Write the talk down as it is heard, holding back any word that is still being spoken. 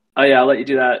Oh yeah, I'll let you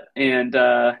do that. And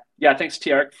yeah, thanks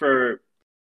Tiark for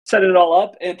setting it all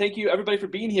up, and thank you everybody for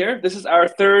being here. This is our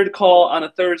third call on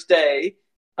a Thursday.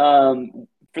 For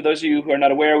those of you who are not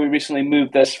aware, we recently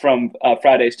moved this from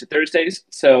Fridays to Thursdays.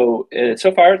 So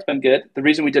so far it's been good. The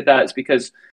reason we did that is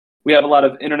because we have a lot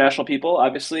of international people,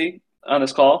 obviously, on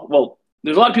this call. Well,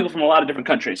 there's a lot of people from a lot of different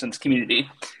countries in this community,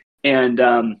 and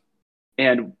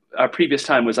our previous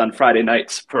time was on Friday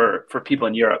nights for people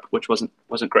in Europe, which wasn't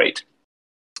great.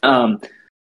 Um,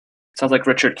 Sounds like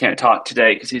Richard can't talk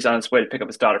today because he's on his way to pick up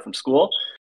his daughter from school.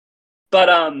 But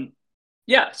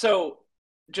yeah. So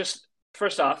just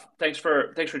first off, thanks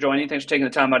for joining. Thanks for taking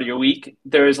the time out of your week.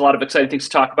 There is a lot of exciting things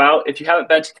to talk about. If you haven't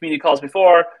been to community calls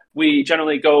before, we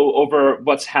generally go over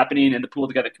what's happening in the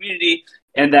PoolTogether community,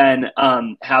 and then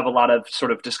have a lot of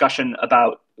sort of discussion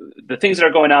about the things that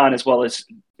are going on, as well as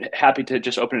happy to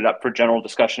just open it up for general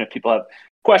discussion if people have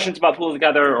questions about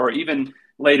PoolTogether, or even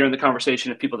later in the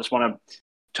conversation if people just want to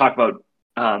talk about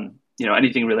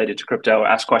anything related to crypto,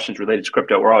 ask questions related to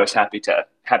crypto. We're always happy to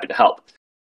help.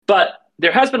 But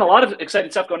there has been a lot of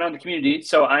exciting stuff going on in the community,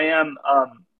 so I am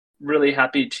really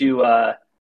happy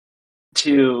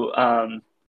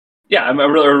I'm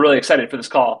really excited for this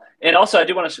call. And also, I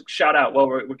do want to shout out while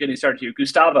we're getting started here.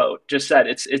 Gustavo just said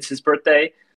it's his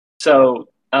birthday, so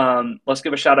let's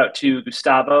give a shout out to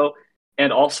Gustavo.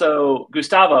 And also,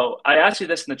 Gustavo, I asked you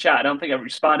this in the chat. I don't think I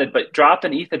responded, but drop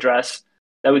an ETH address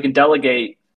that we can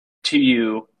delegate to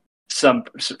you some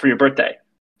for your birthday,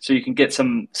 so you can get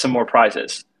some more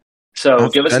prizes. So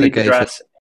give us an ETH address.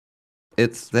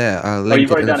 It's there. I'll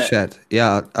link it in the chat.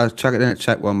 Yeah, I'll chuck it in the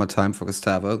chat one more time for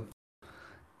Gustavo.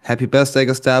 Happy birthday,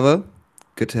 Gustavo.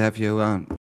 Good to have you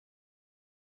around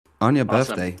on your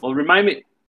birthday. Well, remind me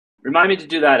to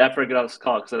do that after I get off this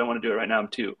call, because I don't want to do it right now.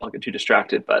 I'll get too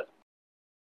distracted. But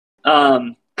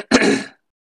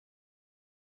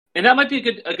and that might be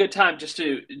a good time just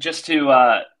to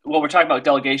we're talking about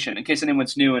delegation, in case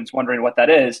anyone's new and is wondering what that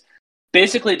is.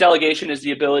 Basically, delegation is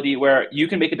the ability where you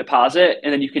can make a deposit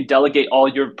and then you can delegate all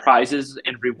your prizes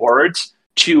and rewards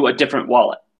to a different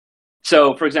wallet.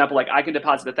 So, for example, like I can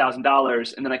deposit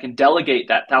 $1,000 and then I can delegate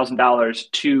that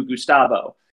 $1,000 to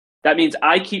Gustavo. That means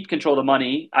I keep control of the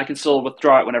money. I can still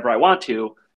withdraw it whenever I want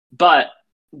to, but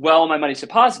while my money's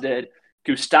deposited,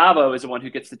 Gustavo is the one who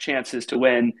gets the chances to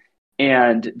win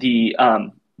and the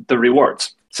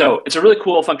rewards. So it's a really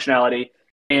cool functionality,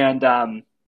 and obviously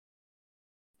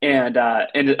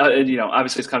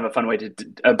it's kind of a fun way to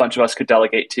a bunch of us could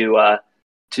delegate to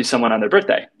someone on their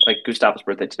birthday, like Gustavo's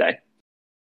birthday today.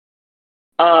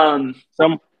 And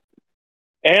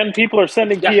people are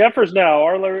sending PFers now.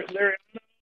 Are there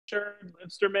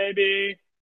Lipster maybe?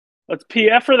 Let's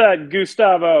PF for that,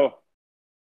 Gustavo.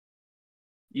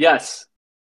 Yes.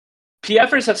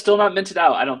 PFers have still not minted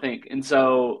out, I don't think. And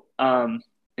so, in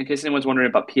case anyone's wondering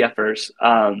about PFers,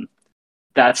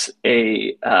 that's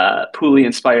a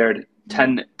Pooly-inspired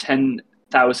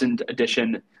 10,000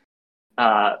 edition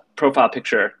profile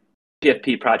picture,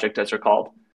 PFP project, as they're called.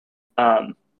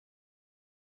 Oh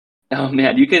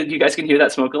man, you guys can hear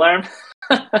that smoke alarm?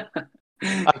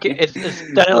 It's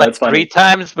done it like 3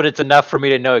 times, but it's enough for me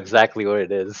to know exactly what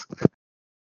it is.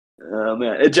 Oh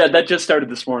man, that just started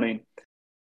this morning.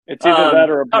 It's either that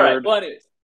or a bird. All right, well, anyways.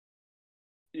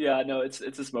 Yeah, no, it's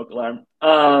a smoke alarm.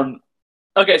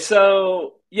 Okay,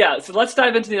 so let's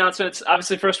dive into the announcements.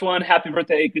 Obviously, first one, happy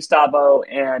birthday, Gustavo,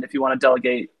 and if you want to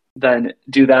delegate, then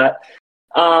do that.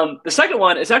 The second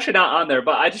one is actually not on there,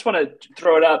 but I just want to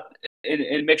throw it up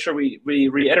and make sure we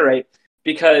reiterate,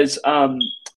 because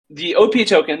the OP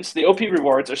tokens, the OP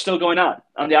rewards, are still going on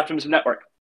the Optimism Network.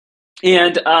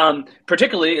 And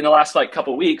particularly in the last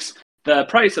couple weeks, the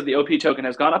price of the OP token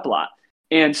has gone up a lot.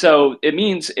 And so it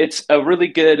means it's a really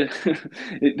good,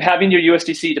 having your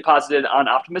USDC deposited on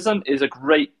Optimism is a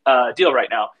great deal right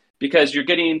now, because you're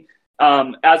getting,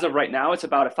 as of right now, it's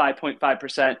about a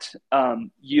 5.5%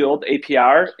 yield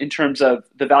APR in terms of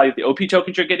the value of the OP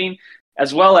tokens you're getting,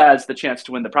 as well as the chance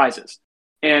to win the prizes.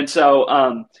 And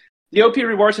so the OP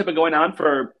rewards have been going on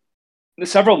for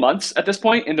several months at this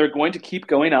point, and they're going to keep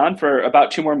going on for about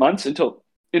 2 more months until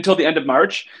the end of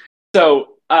March.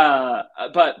 So,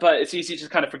 but it's easy to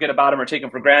just kind of forget about them or take them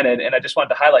for granted. And I just wanted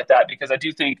to highlight that, because I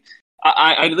do think,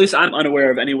 at least I'm unaware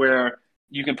of anywhere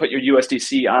you can put your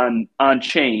USDC on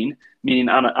chain, meaning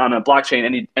on a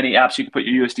blockchain, any apps you can put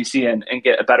your USDC in and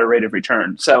get a better rate of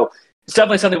return. So it's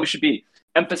definitely something we should be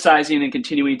emphasizing and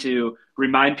continuing to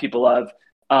remind people of,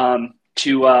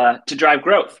 to drive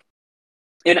growth.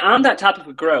 And on that topic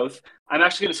of growth, I'm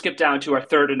actually going to skip down to our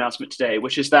third announcement today,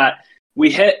 which is that we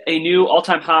hit a new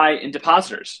all-time high in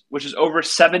depositors, which is over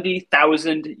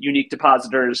 70,000 unique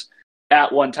depositors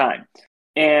at one time.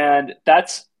 and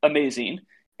that's amazing.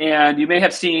 And you may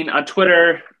have seen on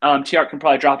Twitter, TR can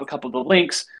probably drop a couple of the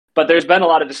links, but there's been a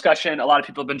lot of discussion. A lot of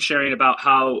people have been sharing about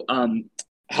how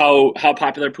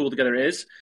popular PoolTogether is,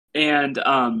 and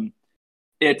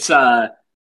it's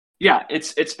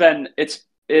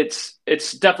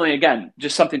it's definitely, again,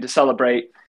 just something to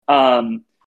celebrate,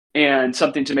 and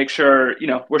something to make sure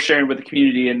we're sharing with the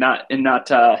community and not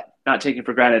taking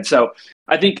for granted. So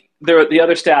I think the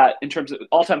other stat in terms of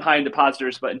all-time high in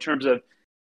depositors, but in terms of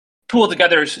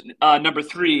PoolTogether's number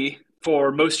 3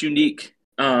 for most unique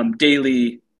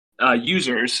daily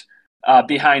users,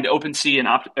 behind OpenSea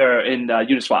and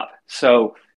Uniswap.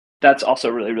 So that's also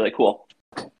really, really cool.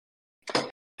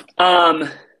 I'm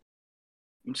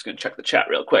just going to check the chat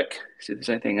real quick, see if there's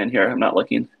anything in here. I'm not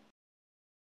looking.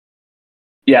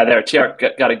 Yeah, there. TR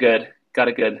got a good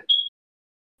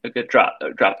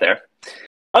drop there.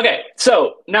 Okay,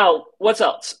 so now what's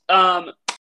else?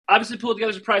 Obviously, PoolTogether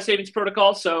is a prize savings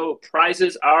protocol, so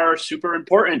prizes are super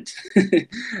important.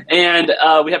 And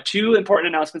we have 2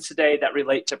 important announcements today that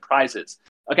relate to prizes.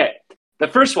 Okay, the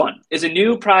first one is a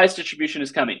new prize distribution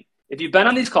is coming. If you've been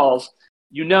on these calls,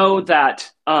 you know that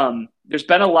there's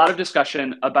been a lot of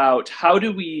discussion about how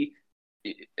do we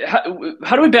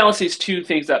balance these 2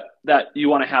 things that you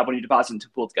want to have when you deposit into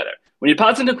PoolTogether. When you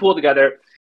deposit into PoolTogether,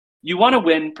 you want to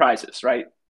win prizes, right?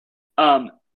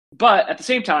 But at the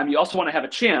same time, you also want to have a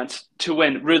chance to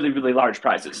win really, really large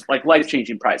prizes, like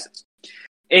life-changing prizes.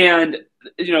 And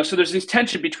so there's this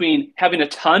tension between having a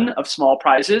ton of small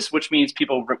prizes, which means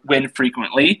people win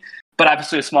frequently, but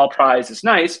obviously a small prize is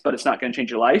nice, but it's not going to change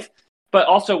your life. But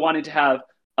also wanting to have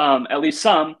at least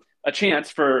a chance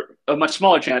for a much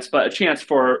smaller chance, but a chance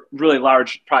for really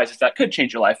large prizes that could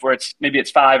change your life, where maybe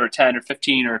it's 5 or 10 or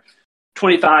 15 or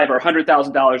 25 or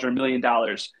 $100,000 or $1 million.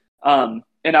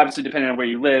 And obviously, depending on where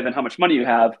you live and how much money you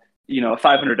have, a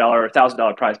 $500 or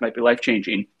 $1,000 prize might be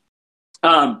life-changing.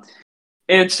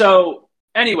 And so,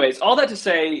 anyways, all that to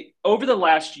say, over the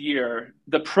last year,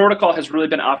 the protocol has really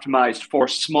been optimized for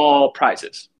small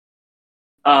prizes.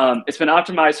 It's been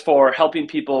optimized for helping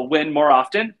people win more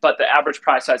often, but the average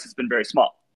prize size has been very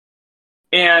small.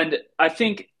 And I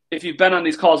think if you've been on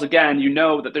these calls again, you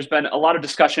know that there's been a lot of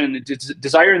discussion and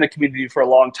desire in the community for a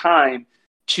long time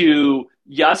to,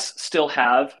 yes, still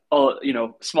have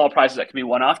small prizes that can be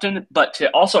won often, but to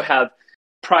also have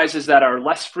prizes that are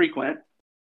less frequent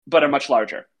but are much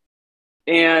larger.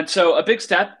 And so a big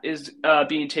step is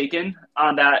being taken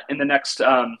on that in the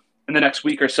next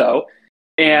week or so,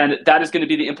 and that is going to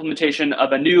be the implementation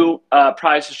of a new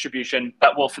prize distribution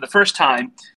that will, for the first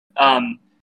time,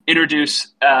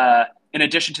 introduce, in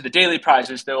addition to the daily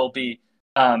prizes, there will be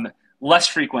less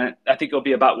frequent, I think it'll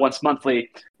be about once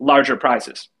monthly, larger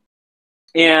prizes.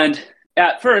 And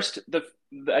at first,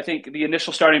 I think the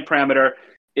initial starting parameter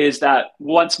is that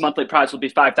once monthly prize will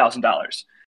be $5,000.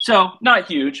 So not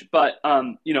huge, but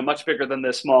much bigger than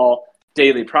the small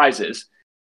daily prizes.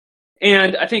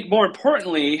 And I think more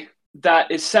importantly, that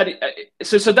is setting.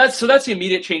 So that's the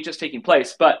immediate change that's taking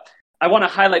place. But I want to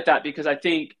highlight that because I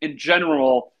think in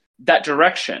general that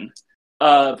direction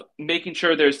of making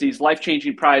sure there's these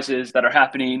life-changing prizes that are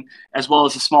happening, as well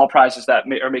as the small prizes that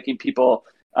are making people,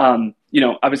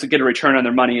 obviously get a return on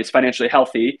their money, is financially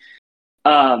healthy.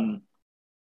 Doing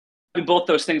both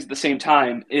those things at the same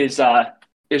time is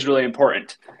really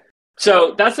important.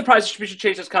 So that's the prize distribution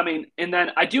change that's coming. And then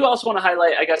I do also want to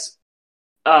highlight, I guess,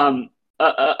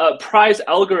 a prize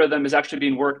algorithm is actually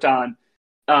being worked on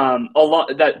a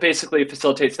lot that basically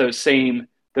facilitates those same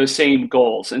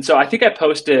goals. And so I think I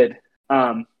posted.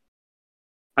 I'm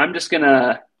just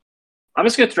gonna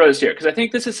throw this here because I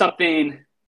think this is something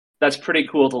that's pretty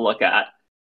cool to look at.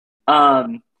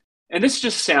 And this is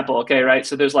just a sample, okay, right?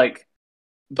 So there's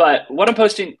but what I'm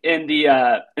posting in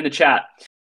the chat,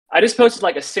 I just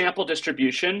posted a sample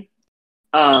distribution,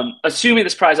 assuming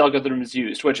this prize algorithm is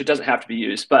used, which it doesn't have to be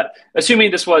used, but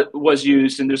assuming this was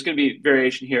used, and there's going to be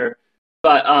variation here,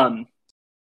 but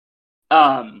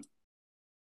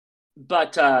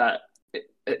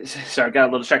sorry, I got a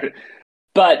little distracted.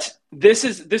 But this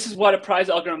is what a prize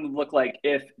algorithm would look like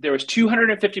if there was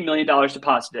 $250 million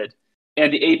deposited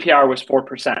and the APR was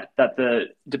 4% that the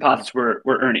deposits were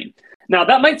earning. Now,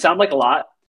 that might sound like a lot,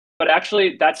 but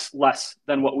actually that's less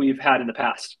than what we've had in the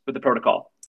past with the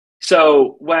protocol.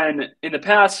 So when in the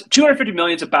past, 250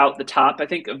 million is about the top, I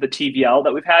think, of the TVL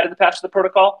that we've had in the past of the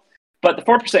protocol. But the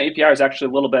 4% APR is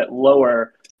actually a little bit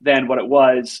lower than what it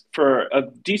was for a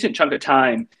decent chunk of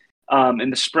time in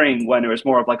the spring when it was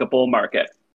more of a bull market.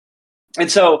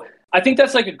 And so I think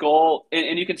that's a goal.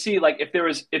 And you can see if there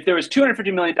was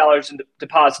 $250 million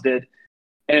deposited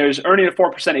and it was earning a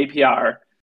 4% APR,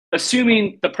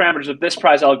 assuming the parameters of this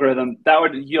prize algorithm, that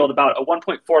would yield about a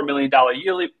 $1.4 million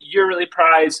yearly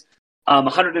prize,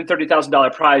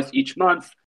 $130,000 prize each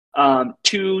month,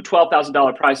 two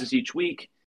 $12,000 prizes each week,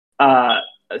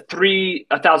 three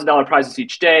 $1,000 prizes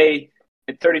each day,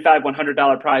 and 35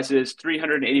 $100 prizes,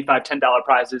 385 $10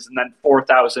 prizes, and then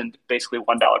 4,000 basically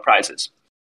 $1 prizes.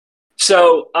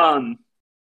 So,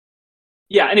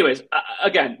 yeah. Anyways,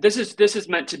 again, this is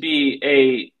meant to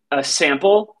be a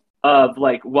sample of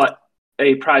like what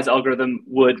a prize algorithm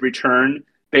would return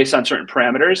based on certain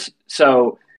parameters.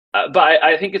 So, but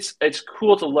I think it's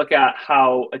cool to look at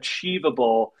how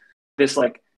achievable this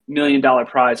like $1 million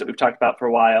prize that we've talked about for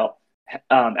a while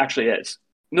actually is.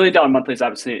 $1 million monthly is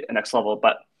obviously a next level,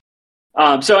 but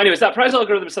so anyways, that prize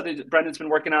algorithm is something that Brendan's been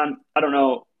working on. I don't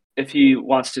know if he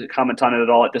wants to comment on it at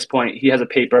all at this point. He has a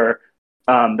paper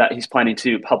that he's planning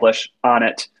to publish on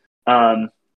it.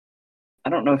 I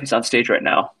don't know if he's on stage right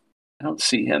now. I don't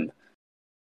see him.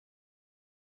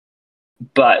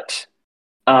 But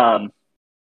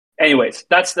anyways,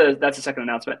 that's the second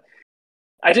announcement.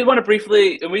 I did want to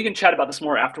briefly, and we can chat about this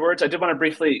more afterwards. I did want to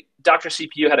briefly, Dr.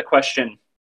 CPU had a question.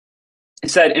 He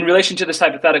said, in relation to this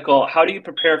hypothetical, how do you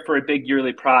prepare for a big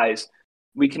yearly prize?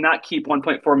 We cannot keep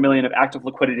 1.4 million of active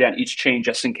liquidity on each chain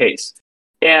just in case.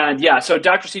 And yeah, so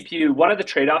Dr. CPU, one of the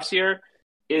trade-offs here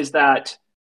is that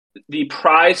the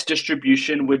prize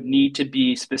distribution would need to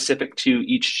be specific to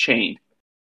each chain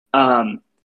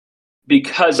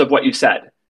because of what you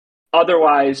said.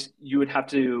 Otherwise, you'd have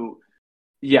to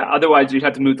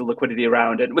move the liquidity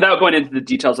around. And without going into the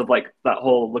details of like that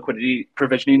whole liquidity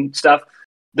provisioning stuff,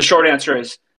 the short answer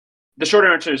is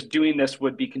doing this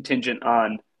would be contingent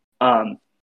on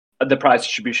the prize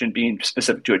distribution being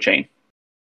specific to a chain.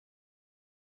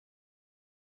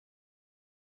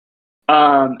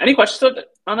 Any questions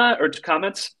on that or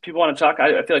comments? People want to talk?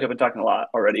 I feel like I've been talking a lot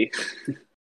already.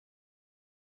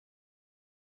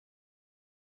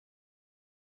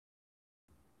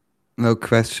 No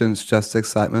questions, just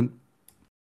excitement.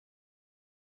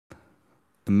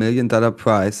 $1 million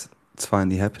prize. It's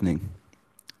finally happening.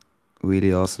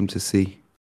 Really awesome to see.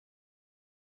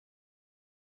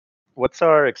 What's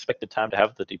our expected time to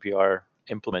have the DPR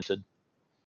implemented?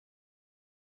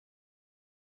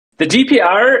 The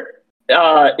DPR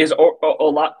is a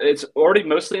lot. It's already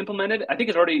mostly implemented. I think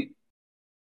it's already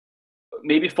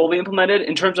maybe fully implemented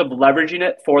in terms of leveraging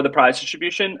it for the prize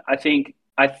distribution. I think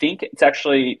it's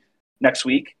actually next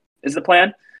week is the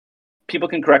plan. People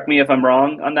can correct me if I'm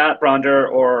wrong on that. Bronder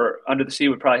or Under the Sea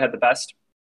would probably have the best.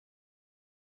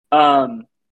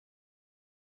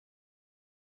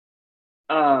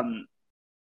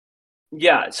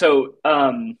 Yeah. So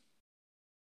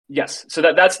yes. So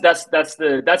that's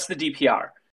the DPR.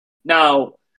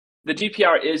 Now, the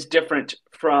DPR is different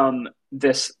from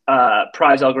this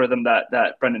prize algorithm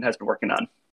that Brendan has been working on.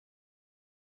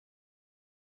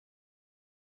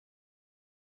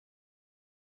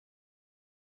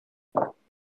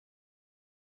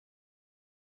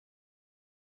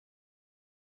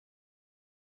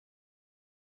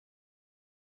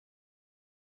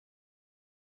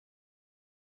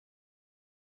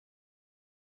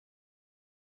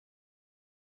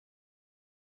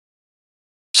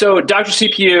 So Dr.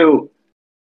 CPU,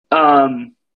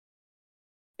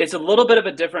 it's a little bit of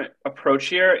a different approach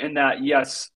here in that,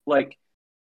 yes, like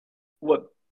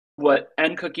what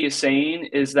NCookie is saying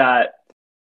is that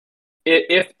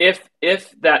if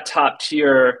that top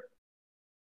tier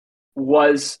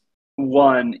was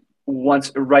won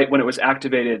once right when it was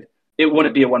activated, it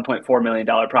wouldn't be a $1.4 million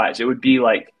prize. It would be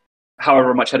like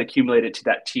however much had accumulated to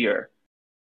that tier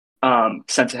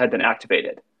since it had been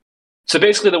activated. So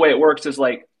basically the way it works is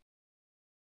like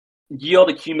yield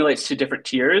accumulates to different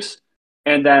tiers,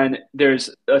 and then there's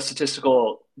a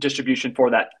statistical distribution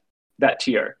for that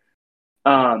tier.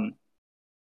 Yeah,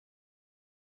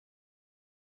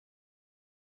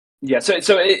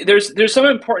 so there's some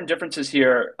important differences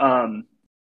here.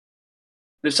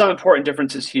 There's some important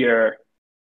differences here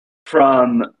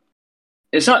from.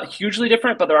 It's not hugely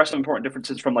different, but there are some important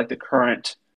differences from like the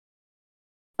current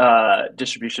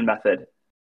distribution method,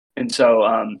 and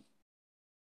so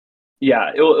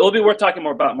yeah, it'll be worth talking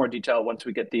more about more detail once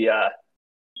we get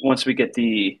once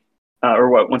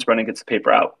Brendan gets the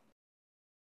paper out.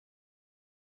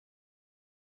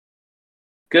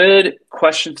 Good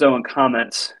questions though and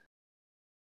comments.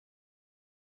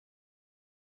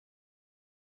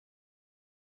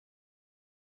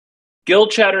 Guild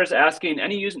Chatter is asking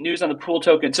any news on the pool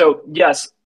token. So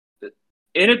yes,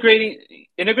 integrating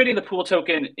the pool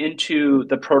token into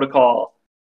the protocol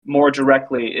more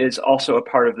directly is also a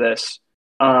part of this.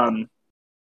 And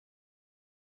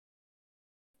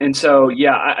so,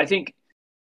 yeah, I think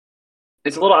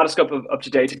it's a little out of scope of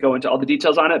today to go into all the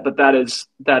details on it, but that is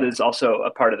also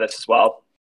a part of this as well.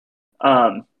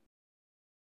 Yeah,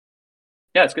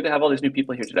 it's good to have all these new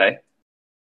people here today.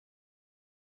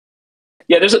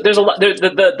 Yeah, there's a lot.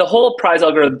 The whole prize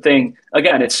algorithm thing.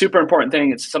 Again, it's super important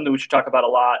thing. It's something we should talk about a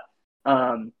lot.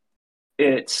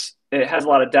 It has a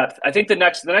lot of depth. I think the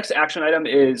next action item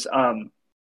is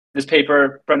this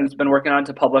paper Brendan's been working on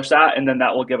to publish that, and then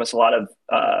that will give us a lot of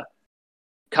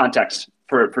context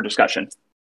for discussion.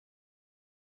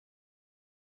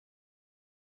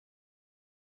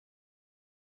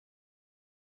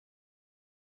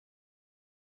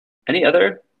 Any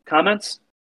other comments?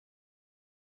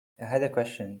 I had a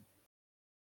question.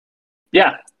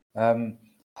 Yeah.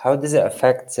 How does it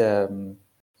affect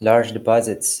large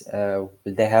deposits? Will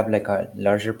they have like a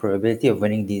larger probability of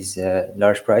winning these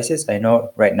large prizes? I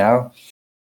know right now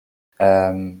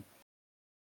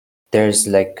there's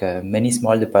like many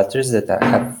small depositors that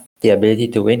have the ability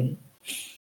to win,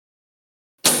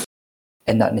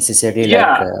 and not necessarily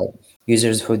like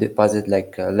users who deposit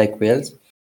like whales.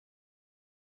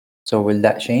 So will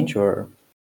that change or?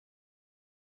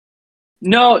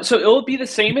 No, so it will be the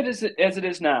same as it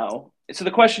is now. So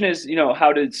the question is,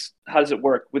 how does it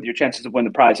work with your chances of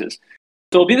winning the prizes?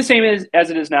 So it'll be the same as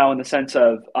it is now in the sense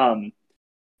of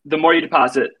the more you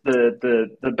deposit, the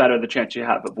better the chance you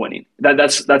have of winning.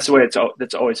 That's the way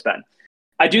it's always been.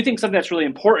 I do think something that's really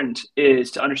important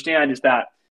is to understand is that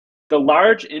the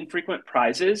large infrequent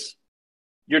prizes,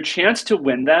 your chance to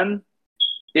win them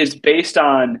is based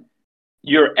on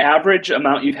your average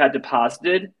amount you've had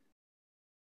deposited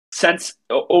since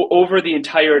over the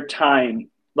entire time,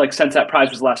 like since that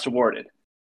prize was last awarded.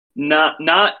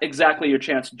 Not exactly your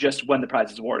chance just when the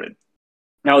prize is awarded.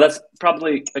 Now, that's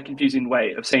probably a confusing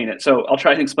way of saying it, so I'll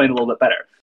try to explain a little bit better.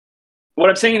 What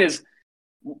I'm saying is,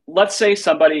 let's say it's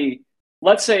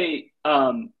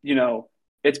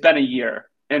been a year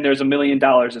and there's $1 million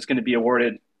that's going to be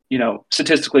awarded,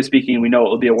 statistically speaking, we know it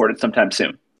will be awarded sometime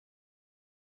soon.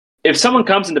 If someone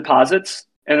comes and deposits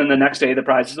and then the next day the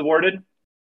prize is awarded,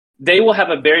 they will have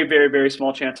a very, very, very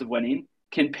small chance of winning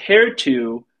compared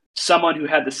to someone who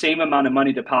had the same amount of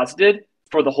money deposited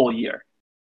for the whole year.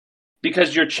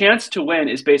 Because your chance to win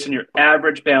is based on your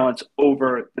average balance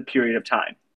over the period of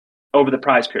time, over the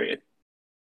prize period.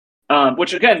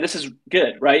 Which again, this is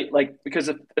good, right? Like,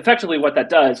 because effectively what that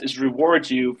does is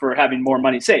rewards you for having more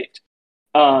money saved.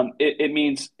 It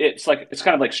means it's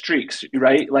kind of like streaks,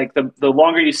 right? Like the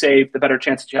longer you save, the better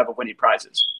chance that you have of winning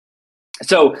prizes.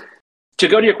 So to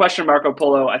go to your question, Marco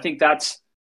Polo, I think that's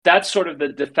sort of the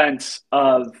defense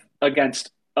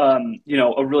against someone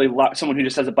who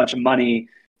just has a bunch of money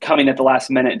coming at the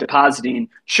last minute and depositing.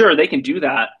 Sure, they can do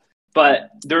that, but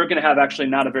they're going to have actually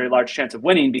not a very large chance of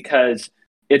winning because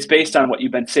it's based on what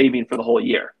you've been saving for the whole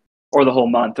year or the whole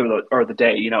month or the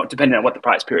day, depending on what the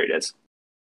prize period is.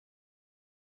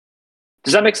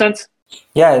 Does that make sense?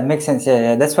 Yeah, it makes sense.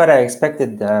 Yeah. That's what I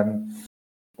expected. That's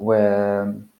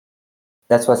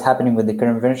what's happening with the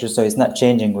current venture. So it's not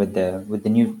changing with the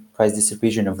new price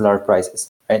distribution of large prizes,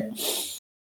 right?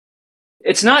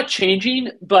 It's not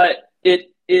changing, but it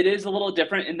is a little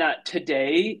different in that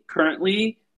today,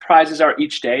 currently, prizes are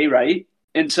each day, right?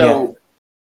 And so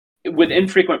with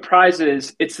infrequent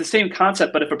prizes, it's the same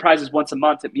concept, but if a prize is once a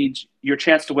month, it means your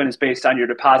chance to win is based on your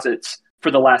deposits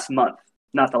for the last month,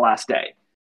 not the last day.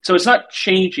 So it's not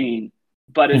changing,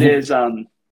 but it is,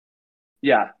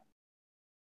 yeah.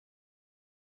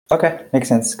 Okay, makes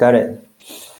sense. Got it.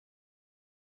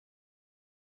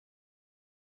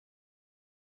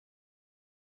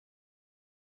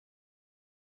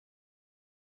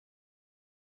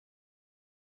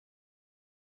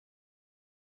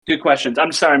 Good questions.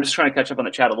 I'm sorry, I'm just trying to catch up on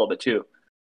the chat a little bit too.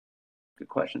 Good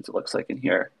questions, it looks like in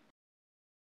here.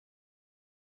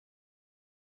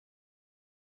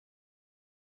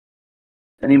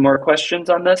 Any more questions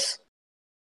on this?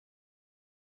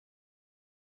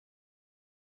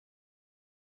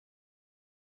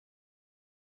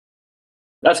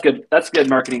 That's good. That's good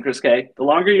marketing, Chris K. The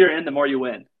longer you're in, the more you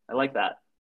win. I like that.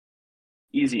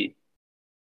 Easy.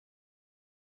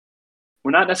 We're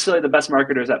not necessarily the best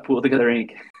marketers at PoolTogether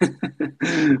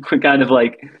Inc. We're kind of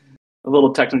like a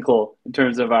little technical in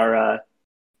terms of our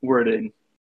wording.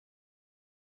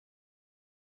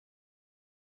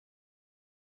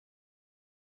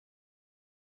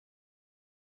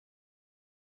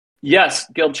 Yes,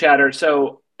 Guild Chatter.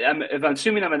 So if I'm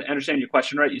assuming I'm understanding your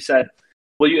question right, you said,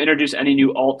 will you introduce any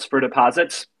new alts for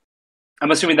deposits? I'm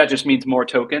assuming that just means more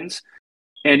tokens.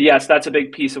 And yes, that's a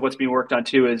big piece of what's being worked on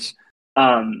too, is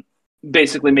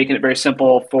basically making it very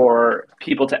simple for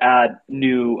people to add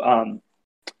new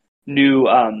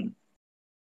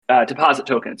deposit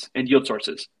tokens and yield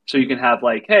sources. So you can have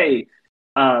like, hey,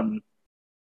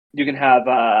 you can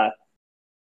have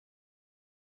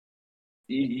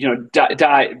you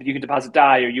can deposit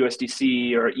DAI or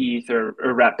USDC or ETH or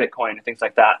wrap Bitcoin and things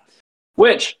like that.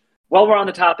 Which, while we're on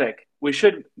the topic, we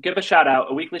should give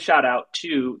a weekly shout out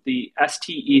to the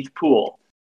ST-ETH pool.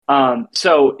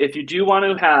 So if you do want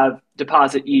to have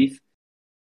deposit ETH,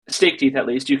 staked ETH at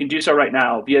least, you can do so right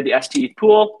now via the ST-ETH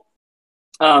pool.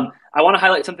 I want to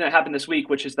highlight something that happened this week,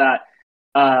 which is that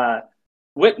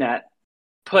Whitnet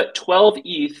put 12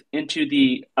 ETH into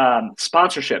the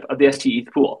sponsorship of the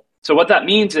ST-ETH pool. So what that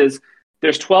means is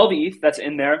there's 12 ETH that's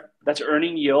in there that's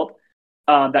earning yield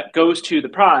that goes to the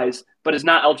prize, but is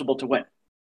not eligible to win.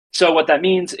 So what that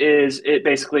means is it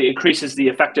basically increases the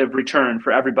effective return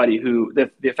for everybody the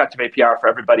effective APR for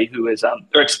everybody who is,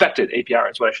 or expected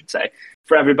APR is what I should say,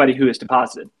 for everybody who is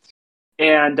deposited.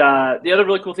 And the other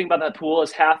really cool thing about that pool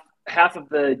is half of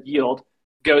the yield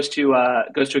goes to a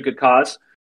good cause.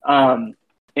 It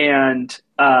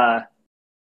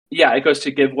goes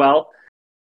to Give Well,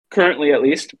 currently at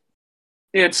least.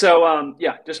 And so,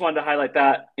 just wanted to highlight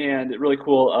that, and really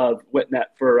cool of Whitnet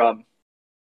for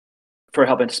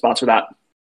helping to sponsor that.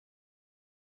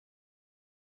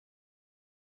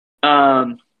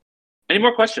 Any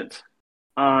more questions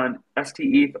on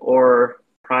ST-ETH or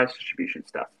prize distribution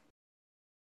stuff?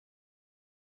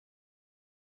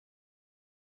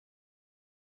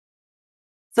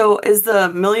 So is the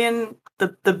million,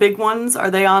 the big ones,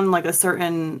 are they on like a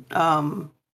certain,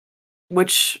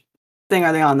 which thing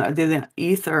are they on? Are they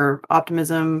ETH or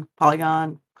Optimism,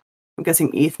 Polygon? I'm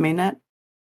guessing ETH mainnet,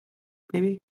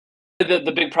 maybe?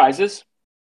 The big prizes?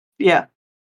 Yeah,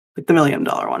 like the $1 million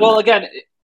one. Well, again,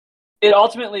 it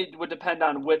ultimately would depend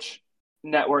on which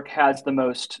network has the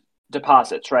most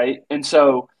deposits, right? And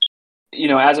so,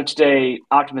 as of today,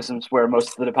 Optimism is where most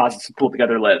of the deposits of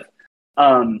PoolTogether live.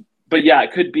 But yeah,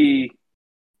 it could be.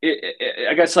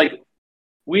 I guess like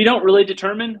we don't really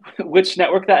determine which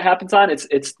network that happens on.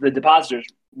 It's the depositors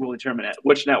will determine it.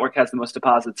 Which network has the most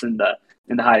deposits in the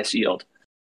highest yield?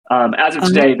 As of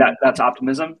today, that's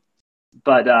Optimism,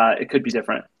 but it could be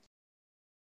different.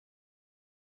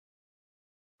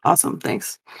 Awesome,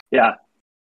 thanks. Yeah.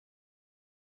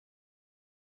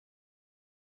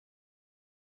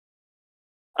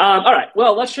 All right,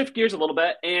 well, let's shift gears a little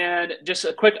bit and just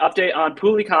a quick update on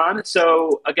PoolieCon.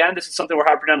 So again, this is something we're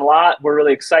harping on a lot. We're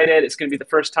really excited. It's going to be the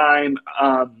first time,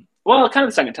 kind of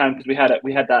the second time because we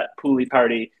had that Poolie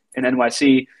party in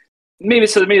NYC. Maybe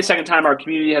the second time our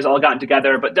community has all gotten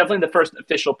together, but definitely the first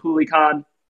official PoolieCon.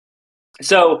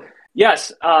 So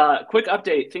yes, quick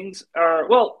update. Things are,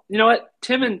 well, you know what?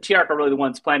 Tim and Tiark are really the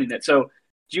ones planning it. So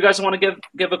do you guys want to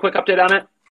give a quick update on it?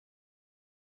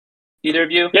 Either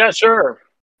of you? Yeah, sure.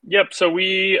 Yep. So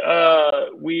we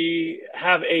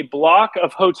have a block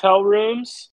of hotel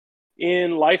rooms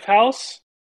in Lifehouse,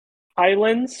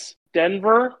 Highlands,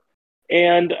 Denver,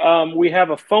 and we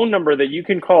have a phone number that you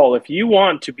can call if you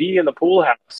want to be in the pool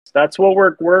house. That's what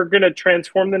we're going to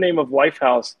transform the name of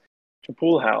Lifehouse to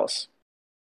Pool House.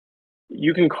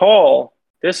 You can call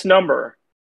this number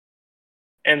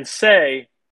and say,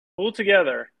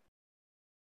 PoolTogether,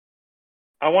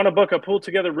 I want to book a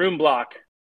PoolTogether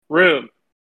room.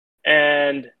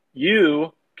 And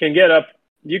you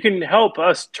can help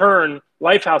us turn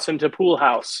Lifehouse into Pool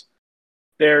House.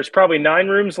 There's probably 9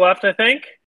 rooms left, I think.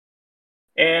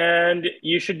 And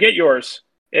you should get yours.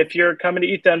 If you're coming to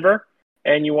Eat Denver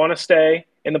and you want to stay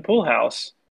in the Pool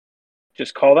House,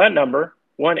 just call that number,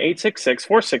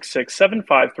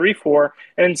 1-866-466-7534,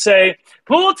 and say,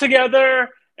 PoolTogether,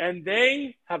 and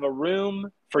they have a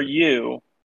room for you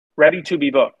ready to be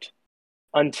booked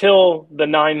until the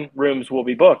 9 rooms will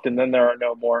be booked, and then there are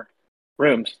no more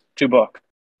rooms to book.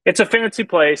 It's a fancy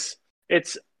place.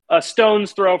 It's a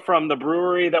stone's throw from the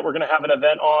brewery that we're going to have an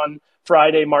event on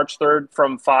Friday, March 3rd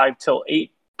from 5 till 8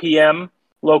 p.m.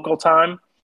 local time.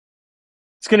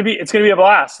 It's going to be a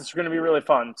blast. It's going to be really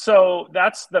fun. So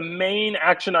that's the main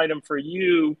action item for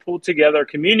you, PoolTogether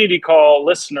community call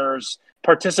listeners,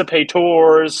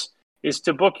 participators, is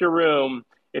to book your room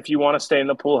if you want to stay in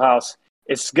the pool house.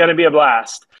 It's going to be a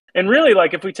blast. And really,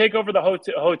 like, if we take over the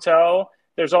hotel,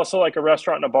 there's also like a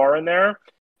restaurant and a bar in there.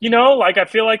 I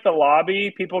feel like the lobby,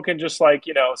 people can just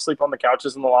sleep on the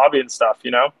couches in the lobby and stuff,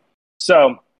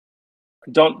 So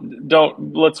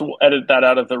let's edit that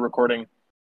out of the recording.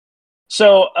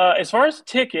 So as far as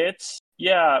tickets,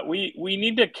 yeah, we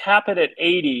need to cap it at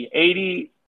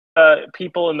 80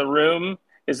 people in the room,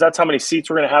 that's how many seats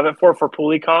we're going to have it for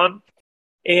PoolieCon.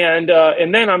 And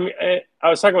then I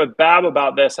was talking with Bab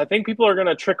about this. I think people are going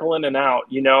to trickle in and out,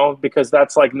 because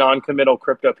that's like non-committal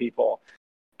crypto people.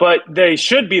 but they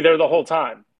should be there the whole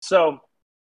time. So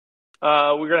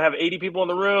we're going to have 80 people in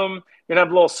the room. We're going to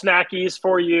have little snackies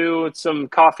for you, some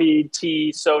coffee,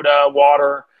 tea, soda,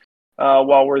 water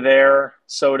while we're there.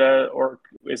 Soda or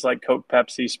is like Coke,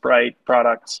 Pepsi, Sprite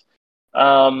products.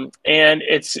 And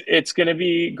it's going to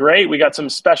be great. We got some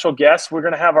special guests. We're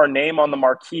going to have our name on the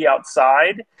marquee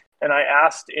outside. And I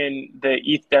asked in the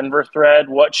ETH Denver thread,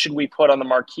 what should we put on the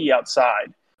marquee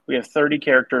outside? We have 30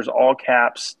 characters, all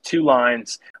caps, 2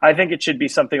 lines. I think it should be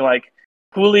something like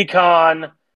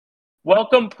PoolieCon,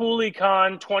 welcome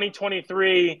PoolieCon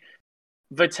 2023,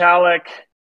 Vitalik,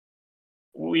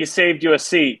 we saved you a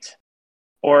seat,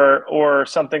 or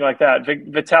something like that.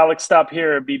 Vitalik, stop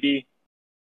here, BB.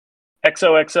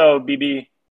 XOXO, BB.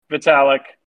 Vitalik,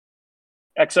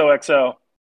 XOXO.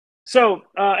 So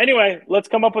anyway, let's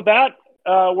come up with that.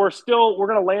 We're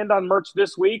going to land on merch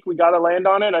this week. We got to land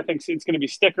on it. I think it's going to be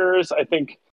stickers. I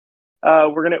think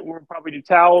we'll probably do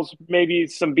towels, maybe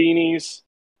some beanies.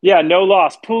 Yeah, no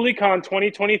loss. PoolieCon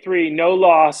 2023, no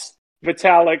loss.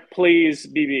 Vitalik, please,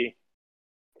 BB.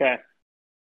 Okay.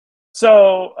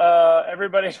 So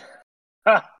everybody.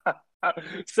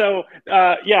 So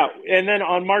yeah, and then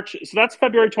on March, so that's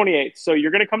February 28th. So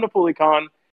you're going to come to PoolieCon.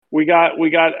 We got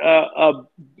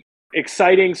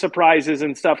exciting surprises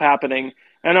and stuff happening.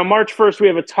 And on March 1st, we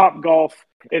have a Top Golf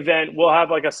event. We'll have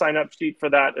like a sign-up sheet for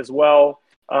that as well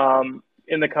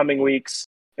in the coming weeks.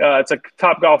 It's a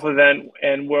Top Golf event,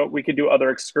 and we could do other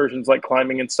excursions like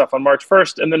climbing and stuff on March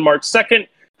 1st. And then March 2nd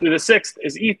through the 6th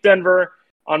is ETH Denver.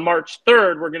 On March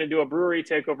 3rd, we're going to do a brewery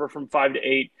takeover from 5 to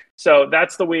 8. So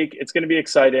that's the week. It's going to be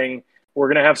exciting. We're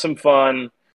going to have some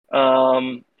fun.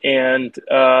 And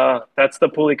that's the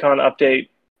PoolieCon update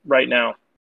right now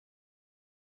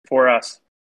for us.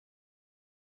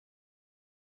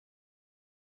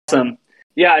 Awesome.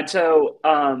 Yeah, and so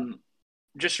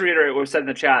just to reiterate what we said in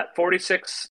the chat,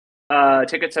 46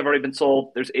 tickets have already been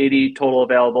sold. There's 80 total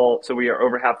available, so we are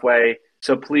over halfway.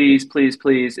 So please, please,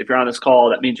 please, if you're on this call,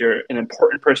 that means you're an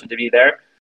important person to be there.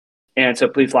 And so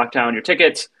please lock down your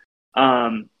tickets.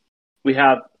 We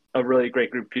have a really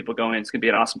great group of people going. It's going to be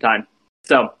an awesome time.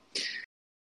 So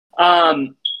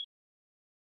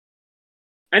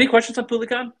any questions on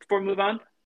PoolieCon before we move on?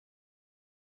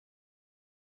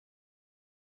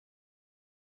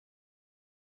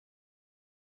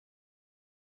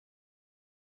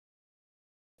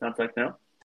 Sounds like no.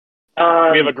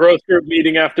 We have a growth group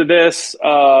meeting after this,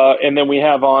 and then we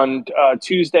have on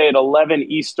Tuesday at 11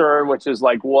 Eastern, which is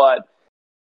like what,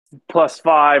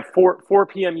 +5, 4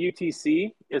 p.m.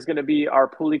 UTC is going to be our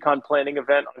PoolieCon planning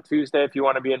event on Tuesday. If you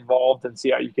want to be involved and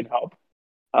see how you can help,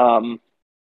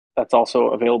 that's also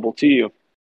available to you.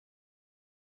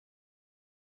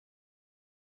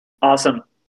 Awesome.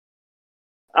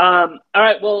 All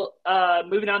right. Well,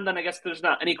 moving on then, I guess there's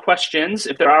not any questions.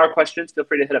 If there are questions, feel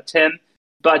free to hit up Tim.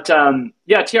 But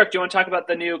yeah, TR, do you want to talk about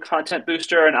the new content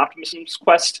booster and Optimism's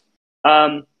Quest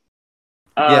yeah,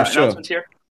 sure. announcements here?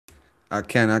 I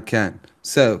can.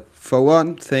 So, for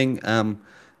one thing,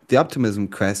 the Optimism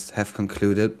Quest have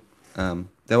concluded.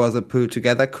 There was a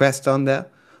PoolTogether quest on there.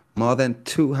 More than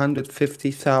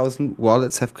 250,000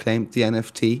 wallets have claimed the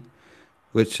NFT,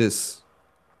 which is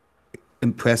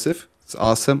impressive. It's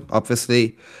awesome.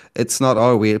 Obviously, it's not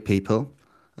all real people.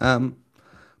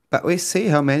 But we see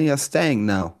how many are staying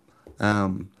now. I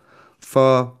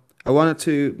wanted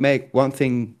to make one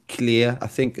thing clear. I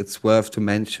think it's worth to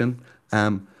mention.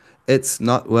 It's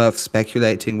not worth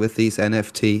speculating with these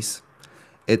NFTs.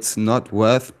 It's not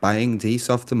worth buying these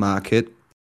off the market.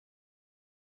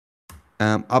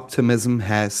 Optimism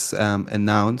has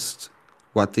announced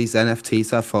what these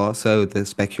NFTs are for, so the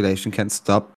speculation can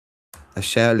stop. I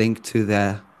share a link to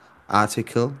their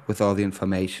article with all the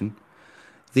information.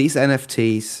 These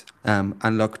NFTs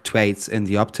unlock trades in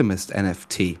the Optimist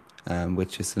NFT,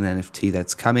 which is an NFT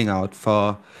that's coming out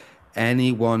for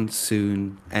anyone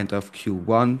soon, end of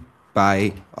Q1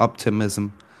 by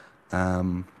Optimism.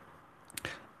 And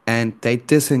they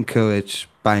disencourage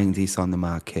buying these on the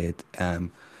market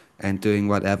and doing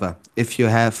whatever. If you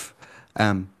have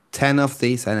 10 of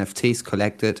these NFTs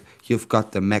collected, you've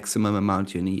got the maximum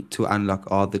amount you need to unlock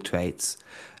all the trades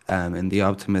in the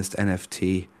Optimist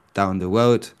NFT down the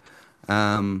road.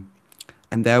 And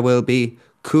there will be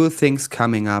cool things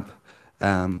coming up.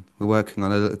 We're working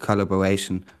on a little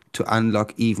collaboration to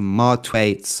unlock even more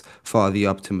trades for the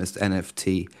Optimist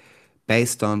NFT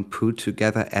based on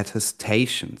PoolTogether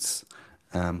attestations.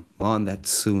 More on that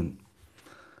soon.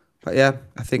 But yeah,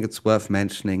 I think it's worth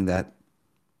mentioning that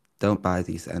don't buy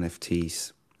these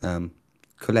NFTs.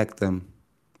 Collect them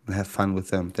and have fun with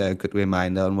them. They're a good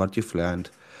reminder on what you've learned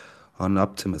on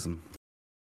Optimism.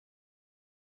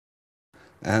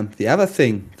 The other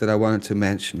thing that I wanted to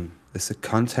mention is the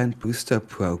Content Booster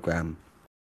program.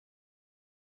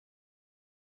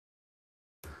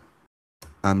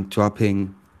 I'm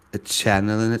dropping a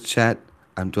channel in the chat.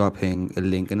 I'm dropping a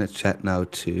link in the chat now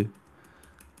too.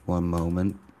 One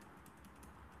moment.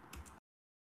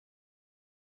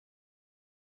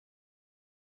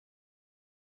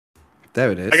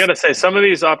 There it is. I gotta say, some of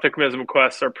these optimism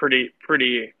quests are pretty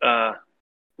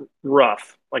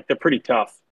rough. Like they're pretty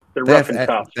tough. They're rough and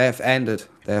tough. They have ended.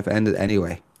 They have ended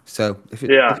anyway. So if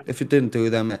you didn't do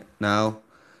them now,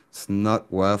 it's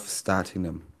not worth starting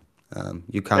them.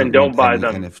 You can't. And don't buy any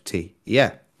them. NFT.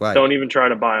 Yeah, right. Don't even try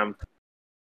to buy them.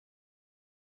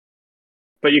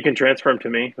 But you can transfer them to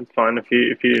me. That's fine if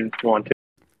you want to.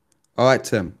 All right,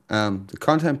 Tim. The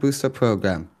Content Booster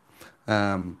program.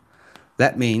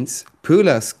 That means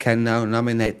poolers can now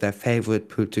nominate their favorite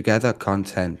PoolTogether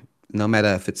content, no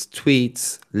matter if it's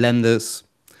tweets, lenders,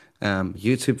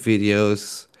 YouTube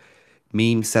videos,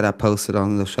 memes that are posted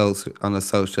on the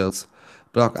socials,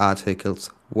 blog articles,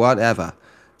 whatever.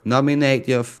 Nominate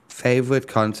your favorite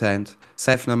content.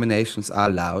 Self-nominations are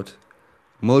allowed.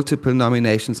 Multiple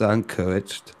nominations are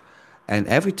encouraged. And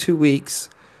every 2 weeks,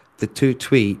 the two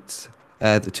tweets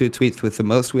with the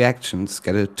most reactions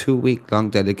get a 2-week-long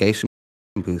delegation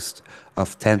boost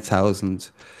of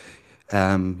 10,000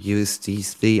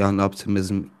 USDC on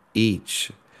Optimism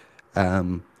each.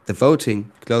 The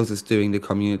voting closes during the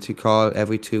community call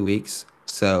every 2 weeks.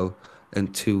 So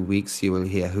in 2 weeks, you will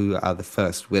hear who are the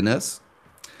first winners.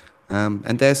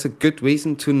 And there's a good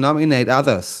reason to nominate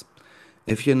others.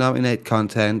 If you nominate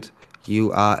content,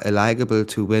 you are eligible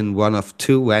to win one of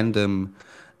 2 random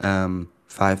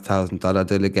 $5,000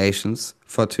 delegations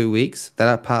for 2 weeks that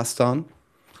are passed on.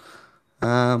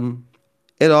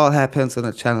 It all happens on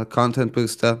the channel Content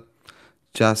Booster.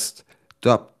 Just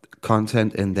drop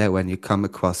content in there when you come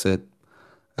across it.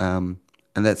 And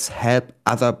let's help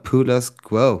other poolers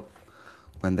grow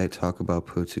when they talk about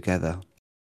PoolTogether.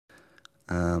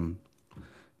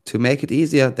 To make it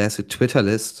easier, there's a Twitter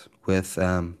list with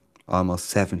almost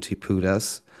 70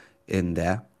 poolers in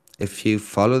there. If you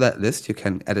follow that list, you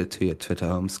can add it to your Twitter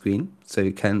home screen, so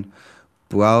you can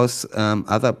browse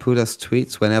other poolers'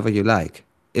 tweets whenever you like.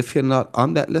 If you're not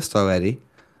on that list already,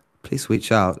 please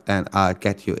reach out and I'll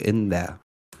get you in there.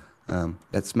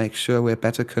 Let's make sure we're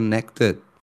better connected.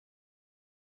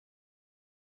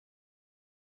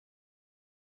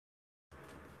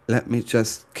 Let me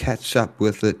just catch up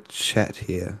with the chat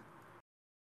here.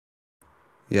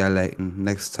 Yeah, Leighton,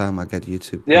 next time I get you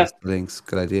to post links.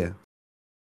 Good idea.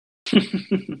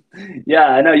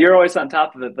 Yeah, I know. You're always on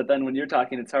top of it, but then when you're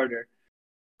talking, it's harder.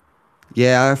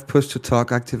 Yeah, I have push to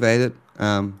talk activated.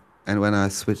 And when I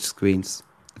switch screens,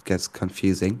 it gets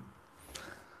confusing.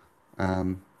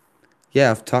 Yeah,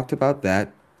 I've talked about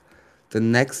that. The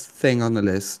next thing on the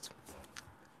list,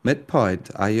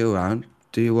 Midpoint, are you around?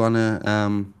 Do you want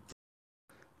to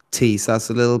tease us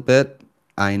a little bit?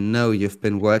 I know you've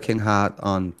been working hard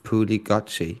on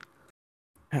PoolTogether.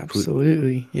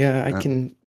 Absolutely. Yeah, I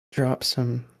can drop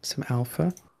some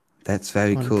alpha. That's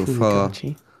very cool.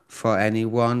 For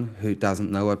anyone who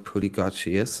doesn't know what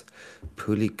PoolTogether is,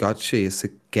 PoolTogether is a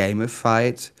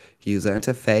gamified user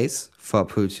interface for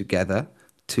PoolTogether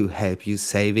to help you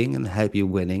saving and help you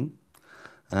winning.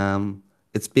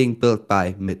 It's being built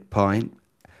by Midpoint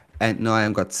and now I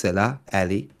am Godzilla,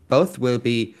 Ali. Both will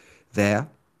be there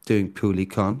doing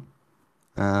PoolCon.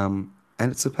 And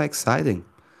it's super exciting.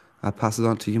 I'll pass it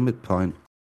on to you, Midpoint.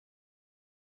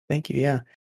 Thank you. Yeah.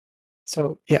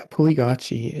 So yeah,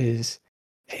 PoolTogether is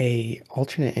a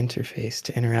alternate interface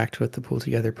to interact with the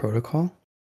PoolTogether protocol.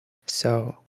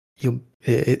 So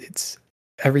it's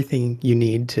everything you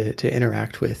need to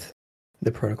interact with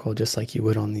the protocol, just like you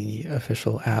would on the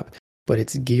official app, but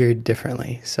it's geared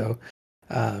differently. So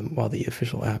while the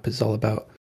official app is all about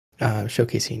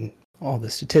showcasing all the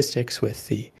statistics with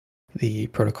the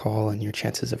protocol and your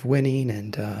chances of winning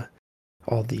and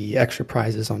all the extra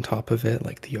prizes on top of it,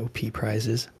 like the OP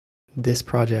prizes, this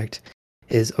project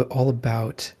is all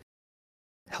about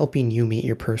helping you meet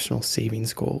your personal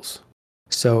savings goals.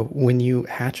 So when you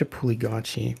hatch a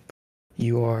PoolTogether,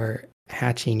 you are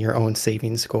hatching your own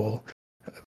savings goal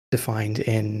defined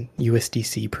in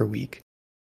USDC per week.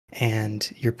 And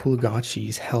your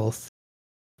PoolTogether's health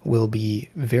will be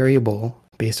variable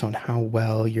based on how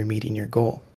well you're meeting your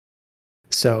goal.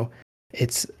 So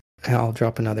I'll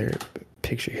drop another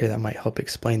picture here that might help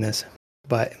explain this,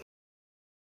 but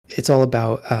it's all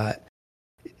about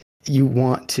you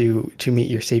want to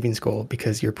meet your savings goal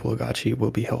because your PoolTogether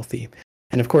will be healthy.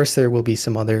 And of course, there will be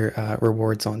some other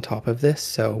rewards on top of this.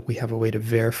 So we have a way to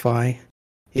verify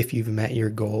if you've met your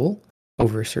goal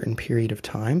over a certain period of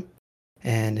time,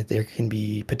 and there can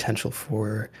be potential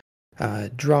for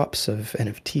drops of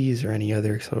NFTs or any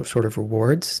other sort of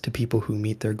rewards to people who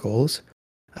meet their goals.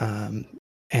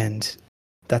 And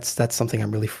that's something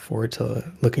I'm really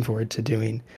looking forward to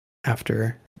doing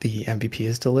after the MVP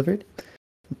is delivered.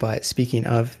 But speaking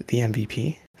of the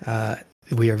MVP,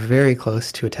 we are very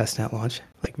close to a testnet launch,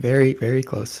 like very, very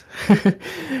close.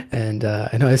 And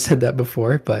I know I said that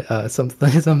before, but some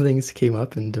things came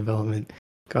up and development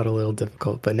got a little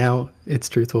difficult. But now it's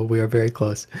truthful. We are very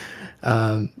close.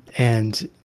 And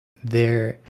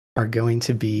there are going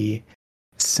to be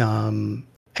some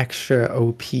extra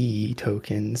OP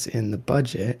tokens in the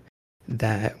budget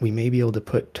that we may be able to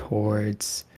put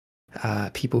towards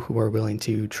people who are willing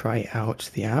to try out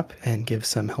the app and give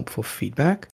some helpful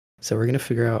feedback. So we're going to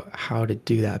figure out how to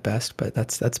do that best, but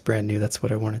that's brand new. That's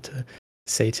what I wanted to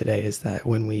say today, is that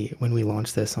when we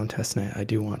launch this on testnet, I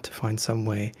do want to find some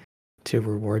way to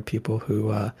reward people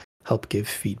who help give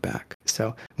feedback.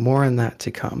 So more on that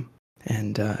to come.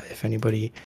 And if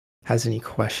anybody has any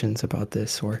questions about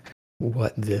this or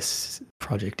what this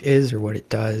project is or what it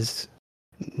does,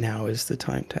 now is the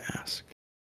time to ask.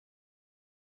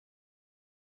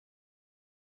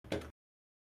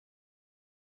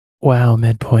 Wow,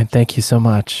 Midpoint, thank you so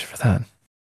much for that.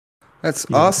 That's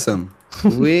awesome.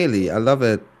 Really, I love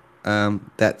it.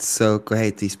 That's so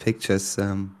great. These pictures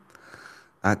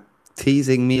are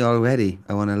teasing me already.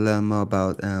 I want to learn more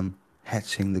about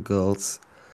hatching the girls.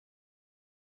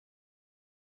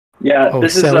 Yeah,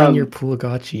 this selling is your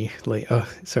Poolagachi.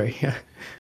 Sorry. Yeah.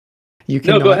 You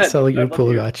cannot sell your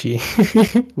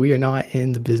Poolagachi. We are not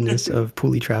in the business of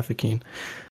poolie trafficking.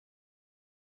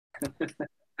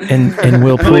 And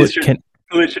will Poolie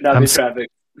should not be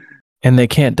trafficked. And they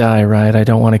can't die, right? I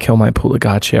don't want to kill my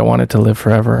Poolagachi. I want it to live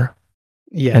forever.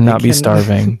 Yeah, and not be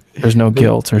starving. There's no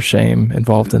guilt or shame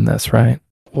involved in this, right?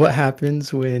 What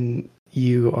happens when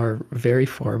you are very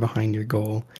far behind your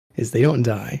goal is they don't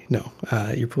die. No,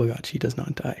 your Poolagachi does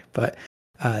not die, but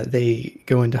they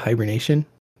go into hibernation.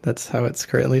 That's how it's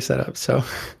currently set up. So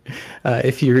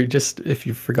if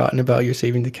you've forgotten about your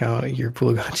savings account, your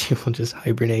Poolagachi will just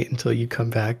hibernate until you come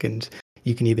back, and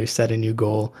you can either set a new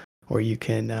goal or you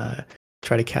can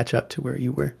try to catch up to where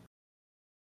you were.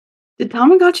 Did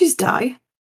Tamagotchis die?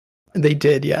 They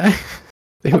did, yeah.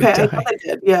 I thought they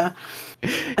did, yeah.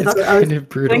 I was kind of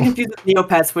brutal. getting confused with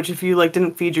Neopets, which if you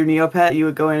didn't feed your Neopet, you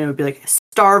would go in and it would be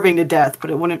starving to death, but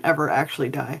it wouldn't ever actually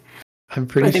die. I'm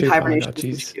pretty sure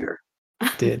Tamagotchis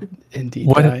did indeed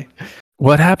die.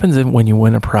 What happens when you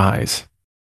win a prize?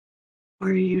 Or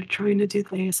are you trying to do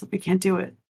things? We can't do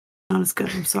it. Not as good.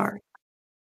 I'm sorry.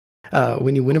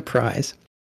 When you win a prize,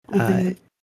 the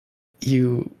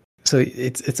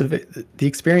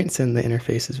experience in the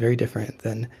interface is very different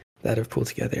than that of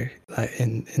PoolTogether.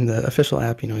 In the official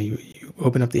app, you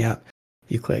open up the app,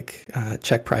 you click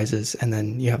check prizes, and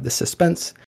then you have the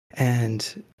suspense,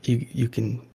 and you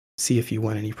can see if you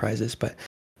won any prizes. But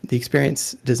the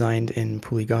experience designed in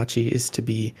Poolagachi is to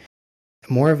be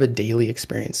more of a daily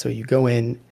experience. So you go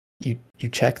in, you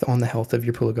check on the health of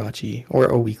your Poolagachi, or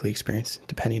a weekly experience,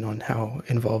 depending on how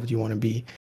involved you want to be.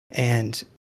 And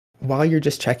while you're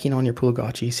just checking on your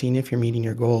Poolagachi, seeing if you're meeting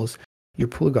your goals, your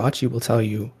Poolagachi will tell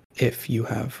you if you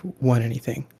have won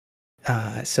anything.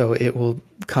 So it will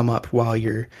come up while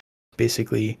you're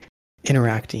basically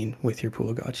interacting with your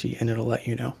Poolagachi, and it'll let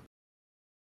you know.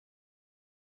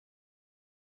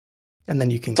 And then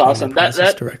you can claim the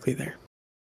prizes directly there.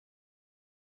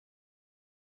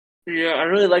 Yeah, I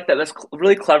really like that. That's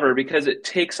really clever because it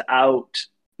takes out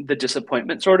the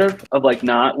disappointment sort of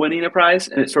not winning a prize,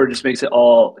 and it sort of just makes it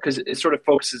all, because it sort of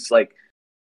focuses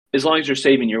as long as you're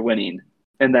saving, you're winning,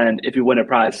 and then if you win a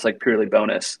prize, it's purely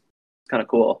bonus. It's kind of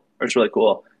cool, or it's really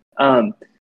cool. The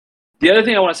other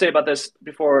thing I want to say about this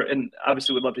before, and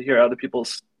obviously would love to hear other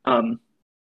people's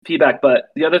feedback, but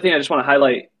the other thing I just want to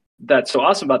highlight that's so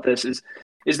awesome about this is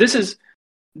this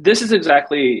is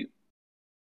exactly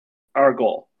our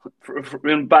goal.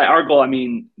 And by our goal, I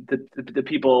mean the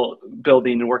people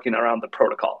building and working around the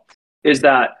protocol, is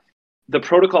that the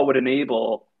protocol would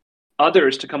enable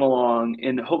others to come along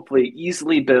and hopefully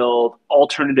easily build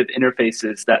alternative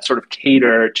interfaces that sort of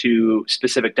cater to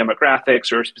specific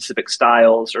demographics or specific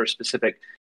styles or specific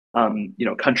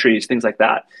countries, things like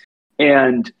that.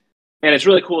 And it's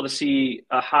really cool to see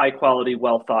a high quality,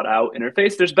 well thought out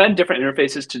interface. There's been different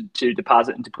interfaces to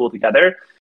deposit and to pool together,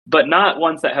 but not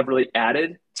ones that have really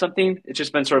added something. It's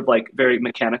just been sort of very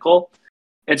mechanical.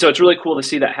 And so it's really cool to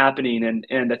see that happening.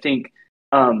 And I think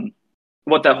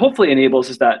what that hopefully enables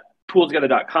is that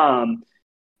PoolTogether.com,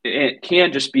 it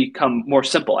can just become more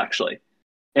simple, actually,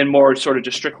 and more sort of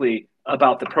just strictly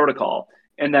about the protocol.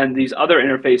 And then these other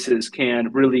interfaces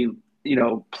can really,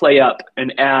 play up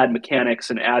and add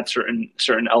mechanics and add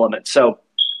certain elements. So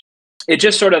it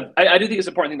just sort of, I do think it's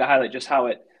an important thing to highlight just how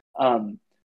it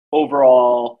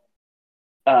overall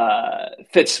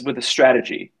fits with the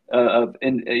strategy of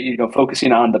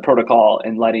focusing on the protocol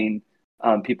and letting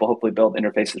people hopefully build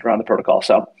interfaces around the protocol.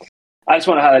 So I just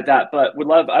want to highlight that, but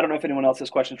I don't know if anyone else has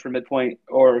questions for Midpoint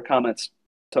or comments,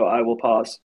 so I will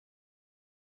pause.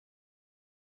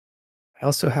 I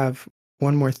also have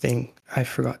one more thing I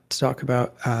forgot to talk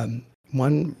about.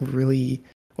 One really,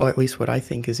 well, at least what I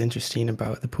think is interesting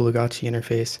about the Poolagachi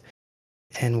interface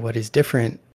and what is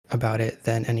different about it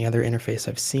than any other interface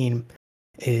I've seen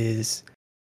is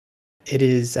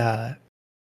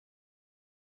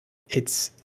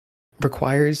it's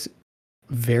requires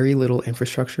very little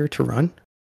infrastructure to run,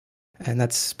 and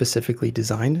that's specifically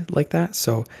designed like that.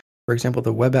 So, for example,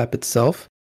 the web app itself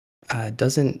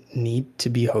doesn't need to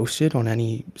be hosted on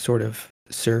any sort of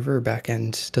server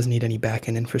backend, doesn't need any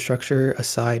backend infrastructure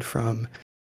aside from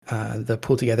the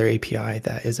PoolTogether API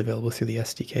that is available through the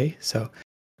SDK. So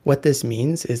what this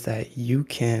means is that you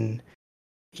can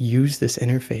use this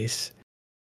interface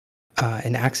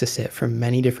and access it from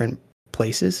many different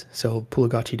places. So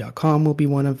poolagachi.com will be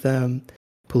one of them,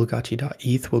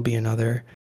 poolagachi.eth will be another,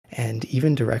 and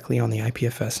even directly on the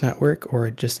IPFS network or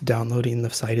just downloading the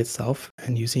site itself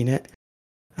and using it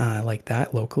like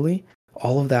that locally,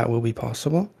 all of that will be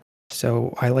possible.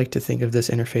 So I like to think of this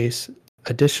interface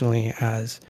additionally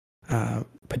as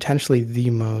potentially the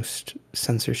most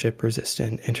censorship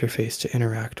resistant interface to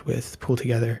interact with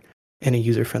PoolTogether in a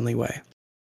user-friendly way.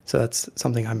 So that's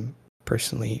something I'm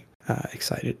personally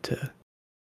excited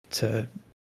to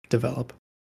develop.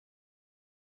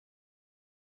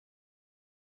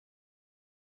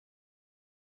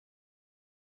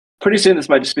 Pretty soon, this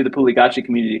might just be the Poolagachi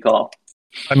community call.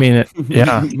 I mean,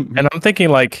 yeah. And I'm thinking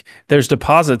like there's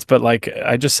deposits, but like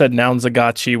I just said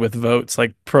Nounzagachi with votes,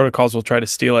 like protocols will try to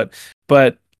steal it.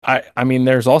 But I mean,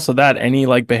 there's also that any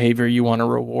like behavior you want to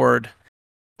reward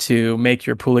to make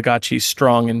your Poolagachi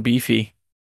strong and beefy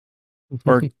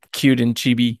or cute and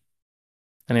chibi.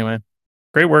 Anyway,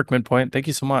 great work, Midpoint. Thank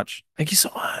you so much. Thank you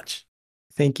so much.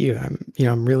 Thank you.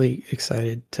 I'm really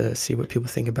excited to see what people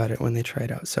think about it when they try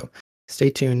it out. So stay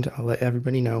tuned. I'll let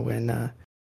everybody know when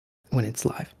it's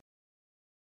live.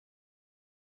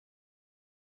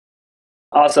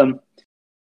 Awesome.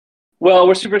 Well,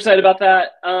 we're super excited about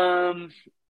that.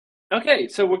 Okay,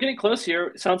 so we're getting close here.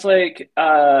 It sounds like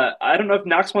I don't know if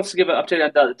Knox wants to give an update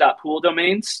on the .pool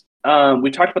domains.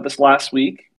 We talked about this last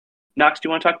week. Knox, do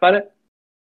you want to talk about it?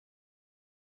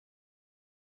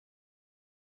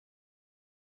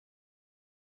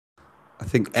 I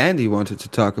think Andy wanted to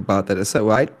talk about that. Is that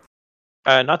right?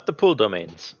 Not the pool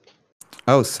domains.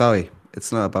 Oh, sorry.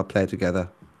 It's not about Play Together.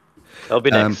 That'll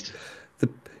be next.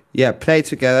 Play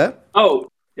Together. Oh,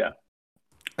 yeah.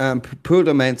 Pool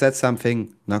domains, that's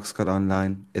something Knox got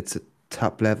online. It's a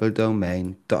top-level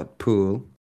domain, .pool.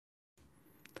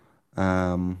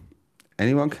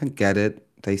 Anyone can get it.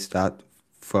 They start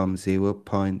from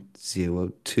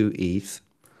 0.02 ETH.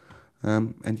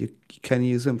 And you can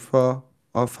use them for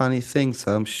all funny things.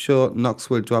 So I'm sure Knox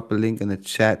will drop a link in the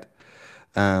chat.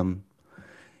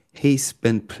 He's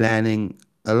been planning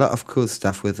a lot of cool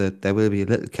stuff with it. There will be a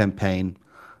little campaign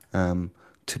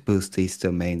to boost these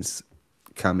domains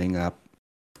coming up.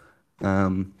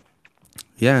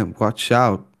 Watch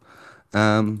out.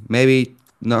 Maybe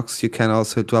Knox, you can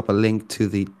also drop a link to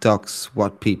the docs,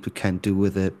 what people can do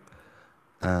with it.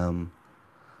 And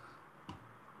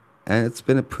it's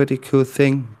been a pretty cool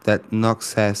thing that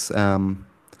Knox has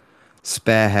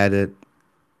spearheaded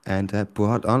and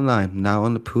brought online, now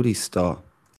on the Pooty store.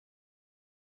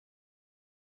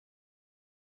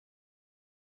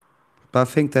 But I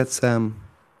think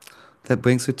that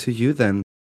brings it to you then,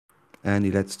 Andy.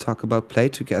 Let's talk about Play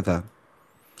Together.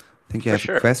 I think you have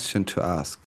a question to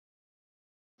ask.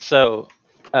 So,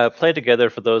 Play Together,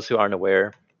 for those who aren't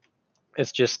aware,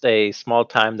 it's just a small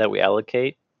time that we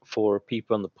allocate for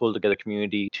people in the Pool Together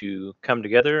community to come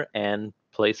together and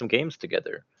play some games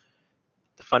together.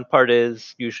 The fun part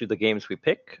is usually the games we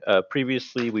pick.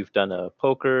 Previously, we've done a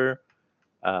poker,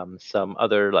 some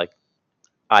other like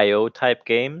IO type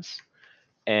games,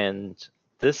 and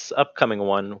this upcoming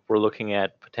one, we're looking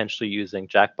at potentially using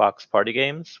Jackbox Party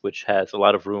Games, which has a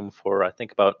lot of room for, I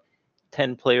think, about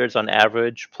 10 players on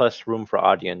average, plus room for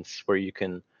audience where you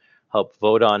can help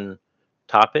vote on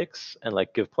topics and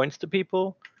like give points to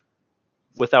people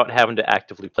without having to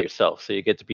actively play yourself. So you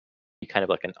get to be kind of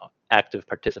like an active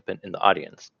participant in the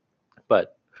audience.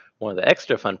 But one of the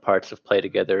extra fun parts of Play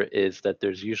Together is that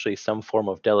there's usually some form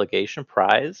of delegation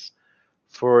prize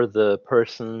for the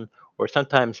person or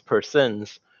sometimes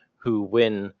persons who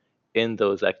win in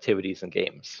those activities and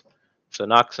games. So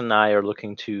Knox and I are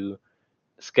looking to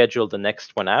schedule the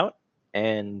next one out.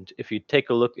 And if you take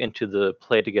a look into the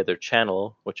Play Together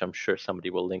channel, which I'm sure somebody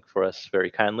will link for us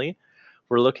very kindly,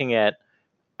 we're looking at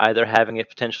either having it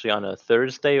potentially on a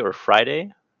Thursday or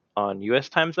Friday on US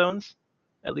time zones,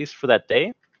 at least for that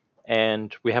day.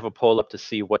 And we have a poll up to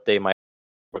see what day might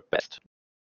work best.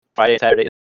 Friday and Saturday is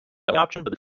an option,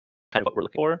 but it's kind of what we're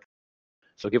looking for.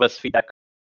 So give us feedback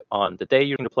on the day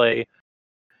you're going to play,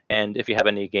 and if you have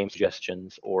any game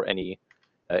suggestions or any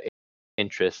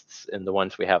interests in the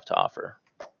ones we have to offer.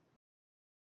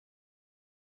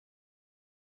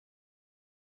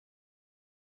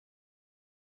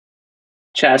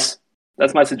 Chess.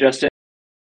 That's my suggestion.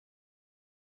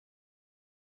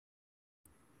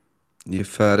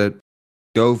 You've heard it.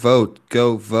 Go vote.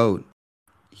 Go vote.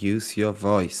 Use your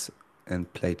voice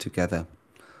and play together.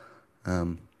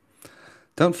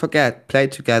 Don't forget, play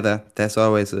together. There's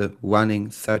always a running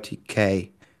 30k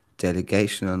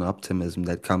delegation and optimism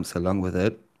that comes along with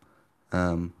it.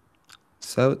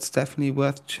 So it's definitely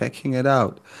worth checking it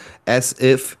out. As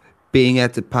if being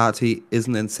at the party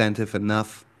isn't incentive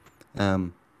enough,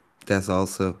 there's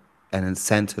also an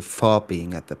incentive for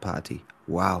being at the party.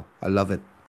 Wow, I love it.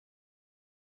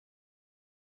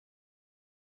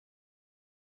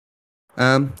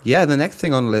 Yeah, the next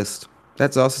thing on the list,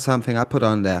 that's also something I put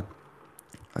on there.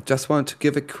 I just want to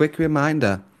give a quick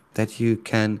reminder that you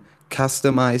can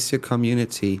customize your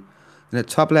community. In the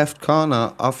top left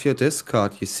corner of your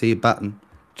Discord, you see a button,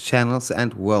 Channels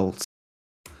and Worlds.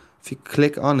 If you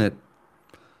click on it,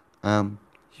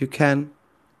 you can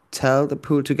tell the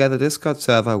PoolTogether Discord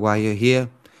server why you're here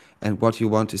and what you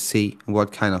want to see and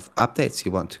what kind of updates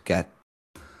you want to get.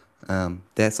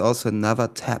 There's also another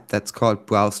tab that's called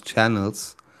Browse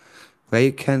Channels, where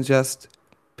you can just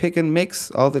pick and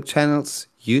mix all the channels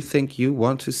you think you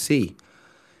want to see.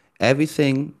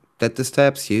 Everything that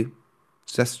disturbs you,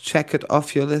 just check it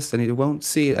off your list and you won't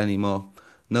see it anymore.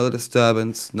 No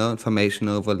disturbance, no information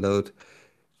overload.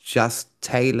 Just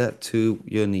tailor to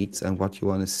your needs and what you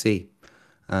want to see.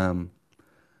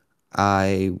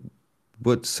 I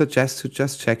would suggest to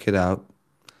just check it out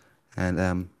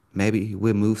and maybe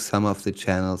remove some of the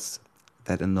channels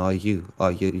that annoy you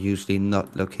or you're usually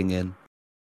not looking in.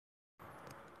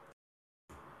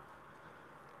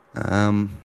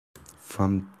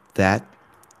 From that,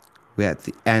 we're at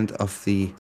the end of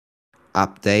the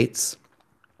updates.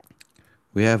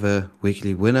 We have a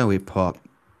weekly winner report.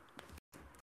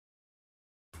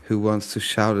 Who wants to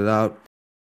shout it out?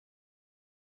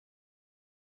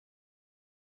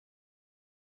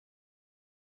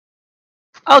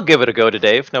 I'll give it a go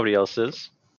today if nobody else is.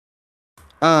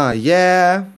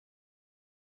 Yeah.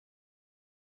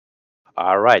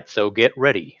 All right, so get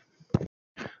ready.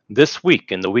 This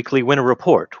week in the weekly winner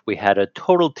report, we had a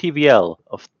total TVL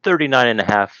of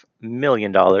 $39.5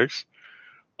 million.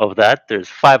 Of that, there's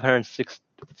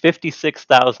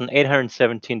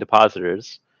 56,817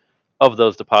 depositors. Of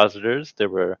those depositors, there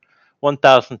were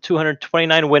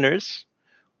 1,229 winners,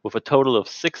 with a total of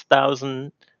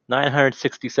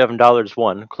 $6,967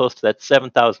 won, close to that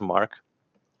 7,000 mark.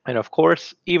 And of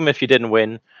course, even if you didn't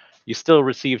win, you still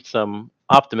received some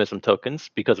optimism tokens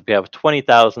because we have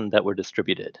 20,000 that were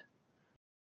distributed.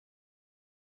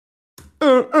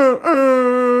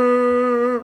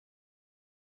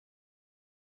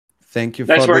 Thank you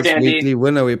Nice for work, this Andy. weekly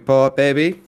winner report,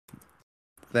 baby.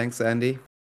 Thanks, Andy.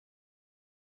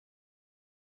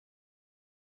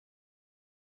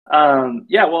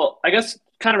 Yeah, well, I guess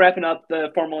kind of wrapping up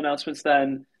the formal announcements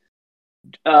then.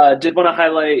 Did want to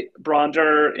highlight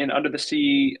Bronder in Under the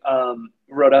Sea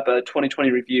wrote up a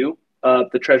 2020 review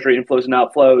of the Treasury inflows and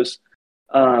outflows.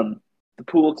 The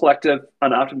Pool Collective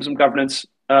on Optimism Governance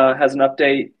has an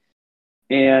update,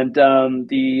 and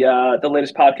the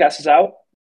latest podcast is out,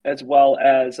 as well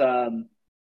as how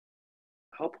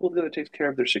Pool Together takes care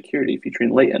of their security,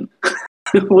 featuring Leighton.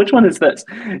 Which one is this?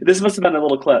 This must have been a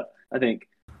little clip, I think.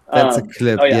 That's a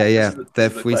clip. Oh, yeah.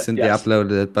 They've recently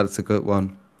uploaded it, but it's a good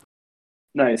one.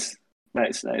 Nice.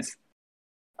 Yeah,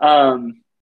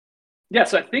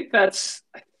 so I think that's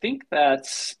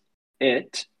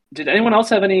it. Did anyone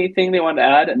else have anything they wanted to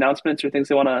add? Announcements or things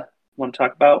they want to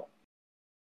talk about?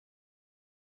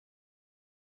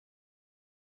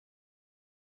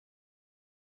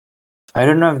 I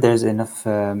don't know if there's enough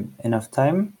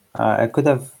time. I could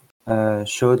have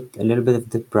showed a little bit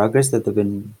of the progress that they've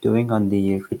been doing on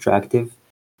the retroactive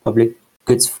public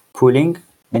goods pooling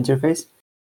interface.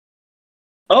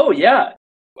 Oh yeah,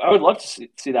 I would love to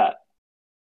see that.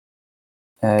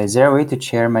 Is there a way to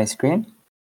share my screen?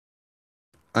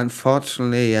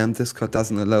 Unfortunately, Discord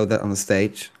doesn't allow that on the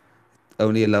stage. It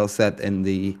only allows that in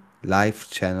the live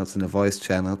channels, in the voice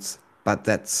channels. But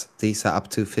these are up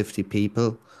to 50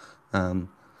 people.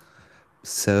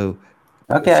 So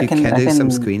Okay, if you can do some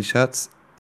screenshots.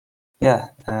 Yeah,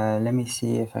 let me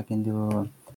see if I can do.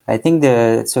 I think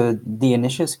the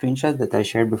initial screenshot that I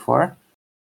shared before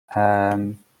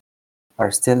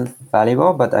are still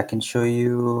valuable, but I can show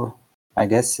you. I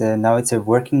guess now it's a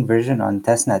working version on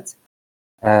testnet.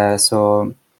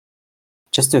 So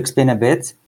just to explain a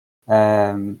bit,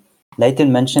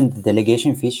 Leighton mentioned the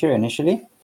delegation feature initially,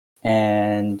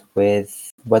 and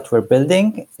with what we're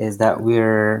building is that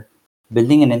we're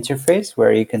building an interface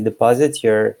where you can deposit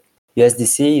your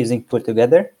USDC using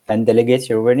PoolTogether and delegate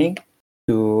your winning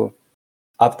to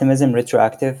Optimism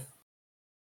retroactive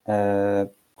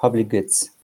public goods.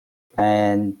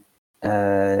 And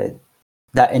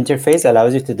that interface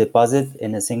allows you to deposit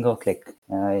in a single click.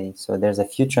 So there's a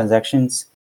few transactions.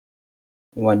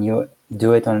 When you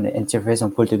do it on the interface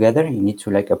on PoolTogether, you need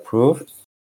to approve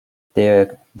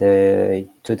to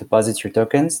deposit your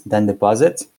tokens, then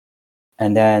deposit,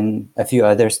 and then a few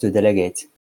others to delegate.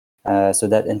 So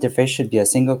that interface should be a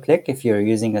single click if you're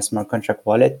using a smart contract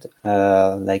wallet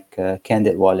like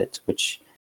Candid Wallet, which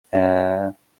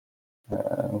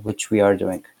we are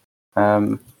doing.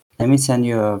 Let me send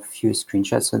you a few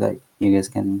screenshots so that you guys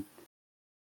can.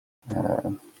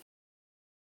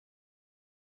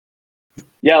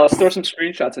 Yeah, let's throw some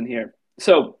screenshots in here.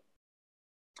 So,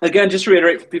 again, just to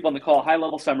reiterate for people on the call,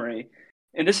 high-level summary,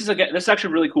 and this is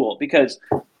actually really cool because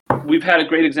we've had a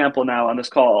great example now on this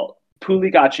call.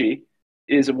 PoolTogether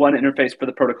is one interface for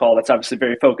the protocol that's obviously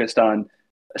very focused on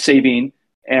saving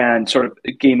and sort of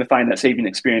gamifying that saving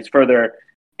experience further.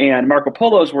 And Marco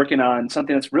Polo is working on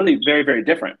something that's really very, very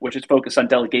different, which is focused on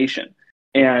delegation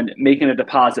and making a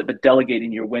deposit, but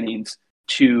delegating your winnings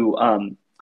to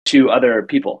other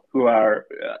people who are,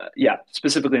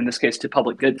 specifically in this case, to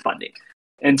public good funding.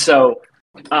 And so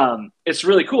it's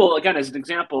really cool. Again, as an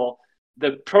example,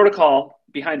 the protocol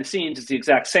behind the scenes is the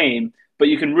exact same, but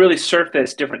you can really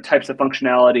surface different types of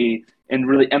functionality and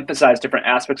really emphasize different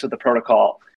aspects of the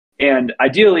protocol. And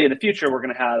ideally, in the future, we're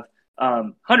going to have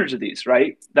hundreds of these,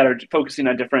 right, that are focusing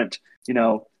on different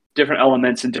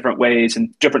elements in different ways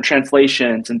and different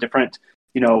translations and different,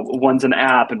 one's an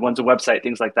app and one's a website,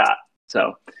 things like that.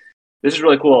 So this is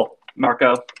really cool,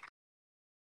 Marco.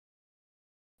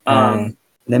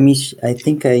 Let me. I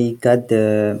think I got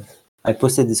I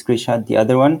posted the screenshot, the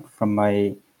other one from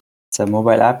it's a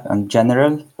mobile app on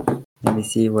general. Let me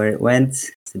see where it went.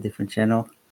 It's a different channel.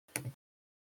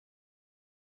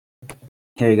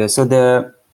 Here you go. So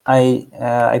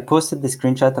I posted the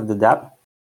screenshot of the dApp,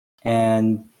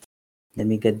 and let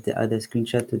me get the other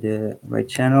screenshot to the right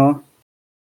channel.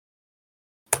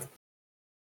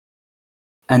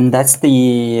 And that's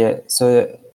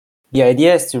so the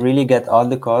idea is to really get all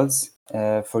the calls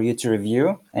for you to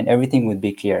review, and everything would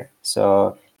be clear.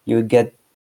 So you would get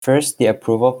first the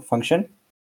approval function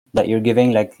that you're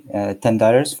giving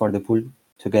 $10 for the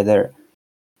PoolTogether,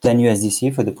 10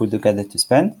 USDC for the PoolTogether to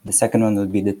spend. The second one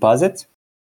would be deposit,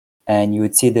 and you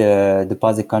would see the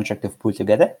deposit contract of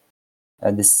PoolTogether.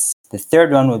 The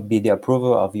third one would be the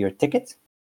approval of your ticket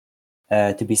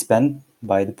to be spent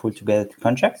by the PoolTogether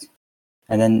contract.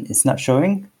 And then it's not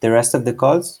showing the rest of the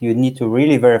calls. You need to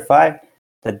really verify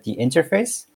that the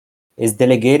interface is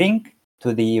delegating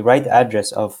to the right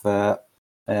address of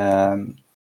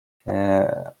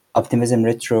Optimism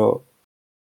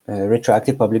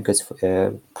retroactive public goods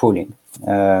pooling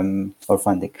or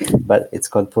funding, but it's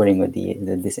called pooling with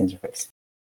this interface.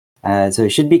 So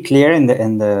it should be clear in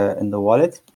the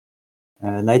wallet.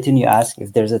 Leighton, you asked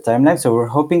if there's a timeline. So we're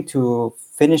hoping to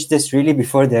finish this really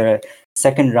before the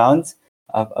second round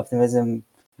of Optimism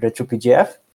Retro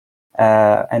PGF,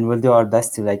 and we'll do our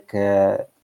best to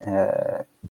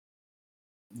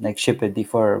ship it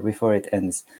before it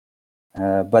ends.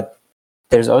 But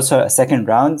there's also a second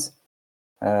round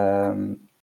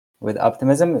with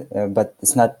Optimism, but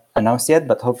it's not announced yet.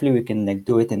 But hopefully we can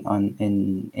do it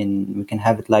we can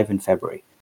have it live in February.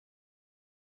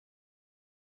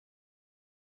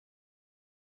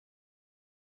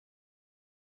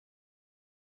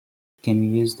 Can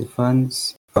you use the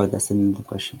funds? Oh, that's another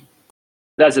question.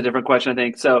 That's a different question, I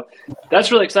think. So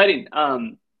that's really exciting.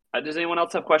 Does anyone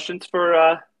else have questions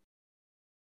for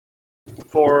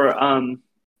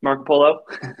Marco Polo?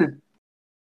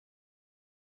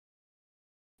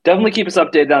 Definitely keep us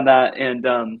updated on that. And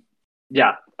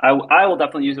I will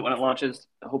definitely use it when it launches.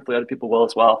 Hopefully other people will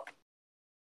as well.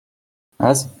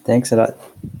 Awesome. Thanks a lot.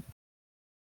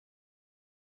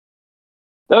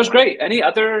 That was great. Any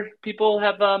other people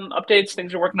have updates,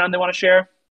 things they're working on they want to share?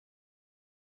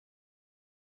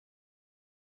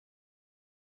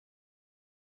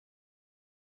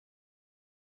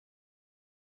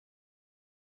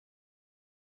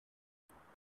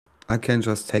 I can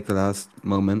just take the last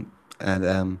moment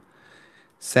and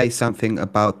say something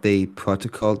about the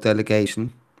protocol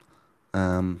delegation.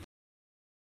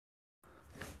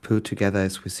 PoolTogether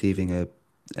is receiving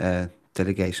a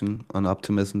delegation on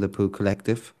Optimism, the Pool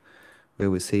Collective. We're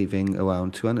receiving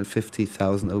around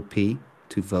 250,000 OP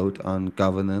to vote on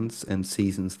governance in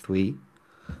Season 3.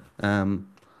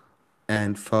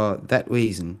 And for that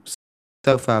reason,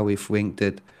 so far we've ringed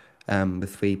it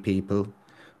with 3 people.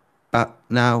 But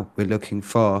now we're looking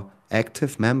for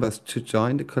active members to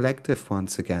join the collective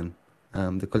once again.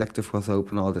 The collective was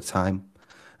open all the time.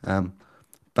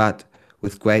 But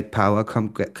with great power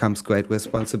comes great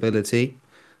responsibility.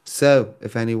 So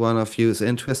if any one of you is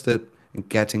interested in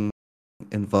getting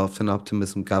involved in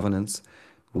Optimism governance,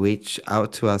 reach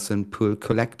out to us in Pool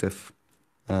Collective.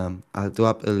 I'll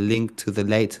drop a link to the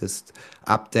latest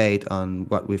update on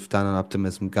what we've done on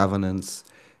Optimism governance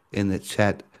in the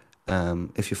chat.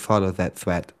 If you follow that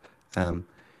thread,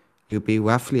 you'll be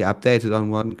roughly updated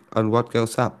on what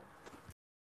goes up.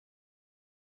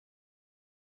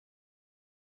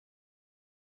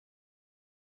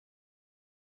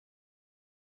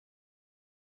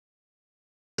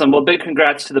 Well, big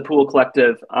congrats to the Pool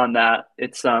Collective on that.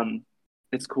 It's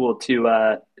cool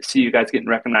to see you guys getting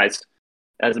recognized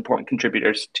as important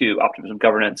contributors to Optimism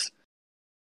governance.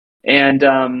 And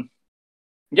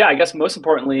I guess most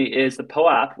importantly is the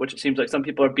POAP, which it seems like some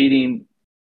people are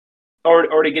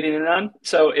already getting in on.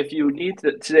 So if you need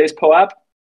today's POAP,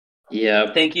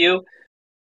 thank you.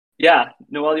 Yeah,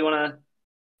 Noel, you want to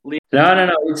leave?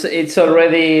 No. It's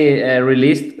already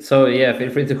released. So yeah, feel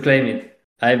free to claim it.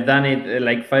 I've done it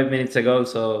like 5 minutes ago,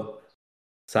 so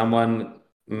someone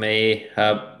may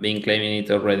have been claiming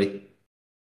it already.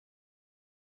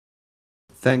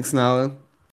 Thanks, Noel.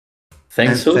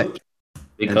 Thanks, Sue,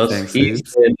 because he's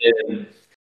the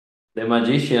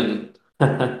magician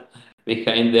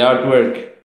behind the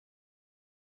artwork.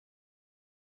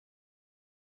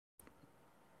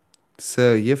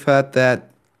 So you've heard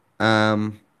that.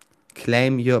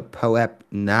 Claim your POAP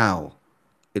now.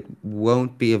 It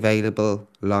won't be available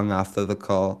long after the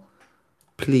call.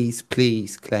 Please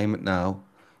claim it now.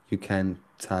 You can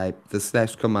type the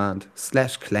 /command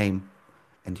 /claim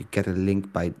and you get a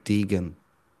link by Dijon,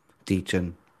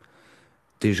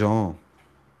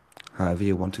 however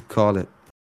you want to call it.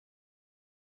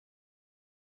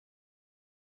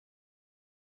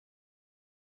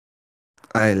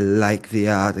 I like the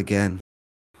art again.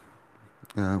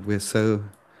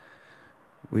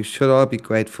 We should all be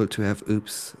grateful to have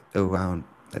Oops around.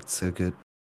 That's so good.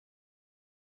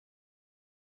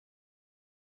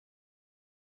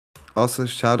 Also,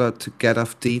 shout out to Get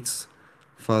Off Deets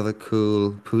for the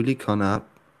cool Poolicon art.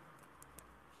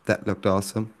 That looked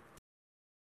awesome.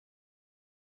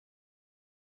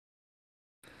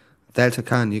 Delta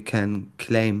Khan, you can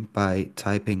claim by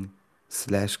typing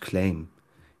 /claim.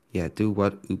 Yeah, do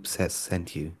what Oops has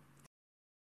sent you.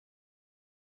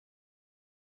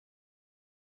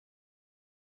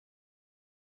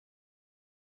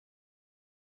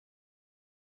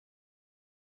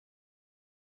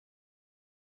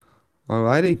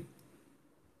 Alrighty.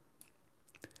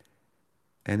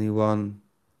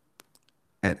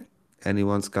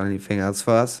 Anyone's got anything else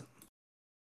for us?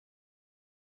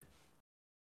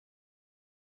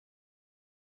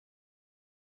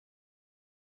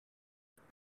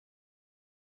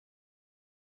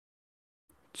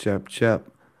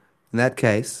 Chirp. In that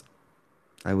case,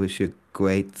 I wish you a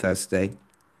great Thursday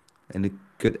and a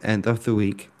good end of the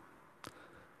week.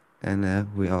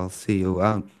 And we all see you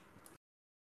around.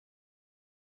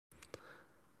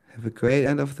 Have a great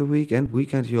end of the week and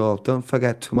weekend, you all. Don't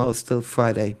forget, tomorrow's still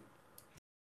Friday.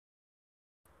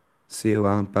 See you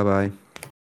around. Bye-bye.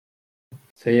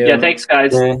 See you. Yeah, thanks,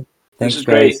 guys. Yeah, this is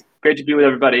great. Great to be with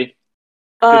everybody.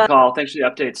 Good call. Thanks for the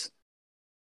updates.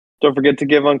 Don't forget to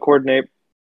give on Coordinate.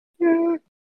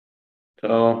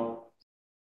 So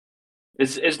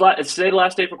Is today the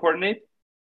last day for Coordinate?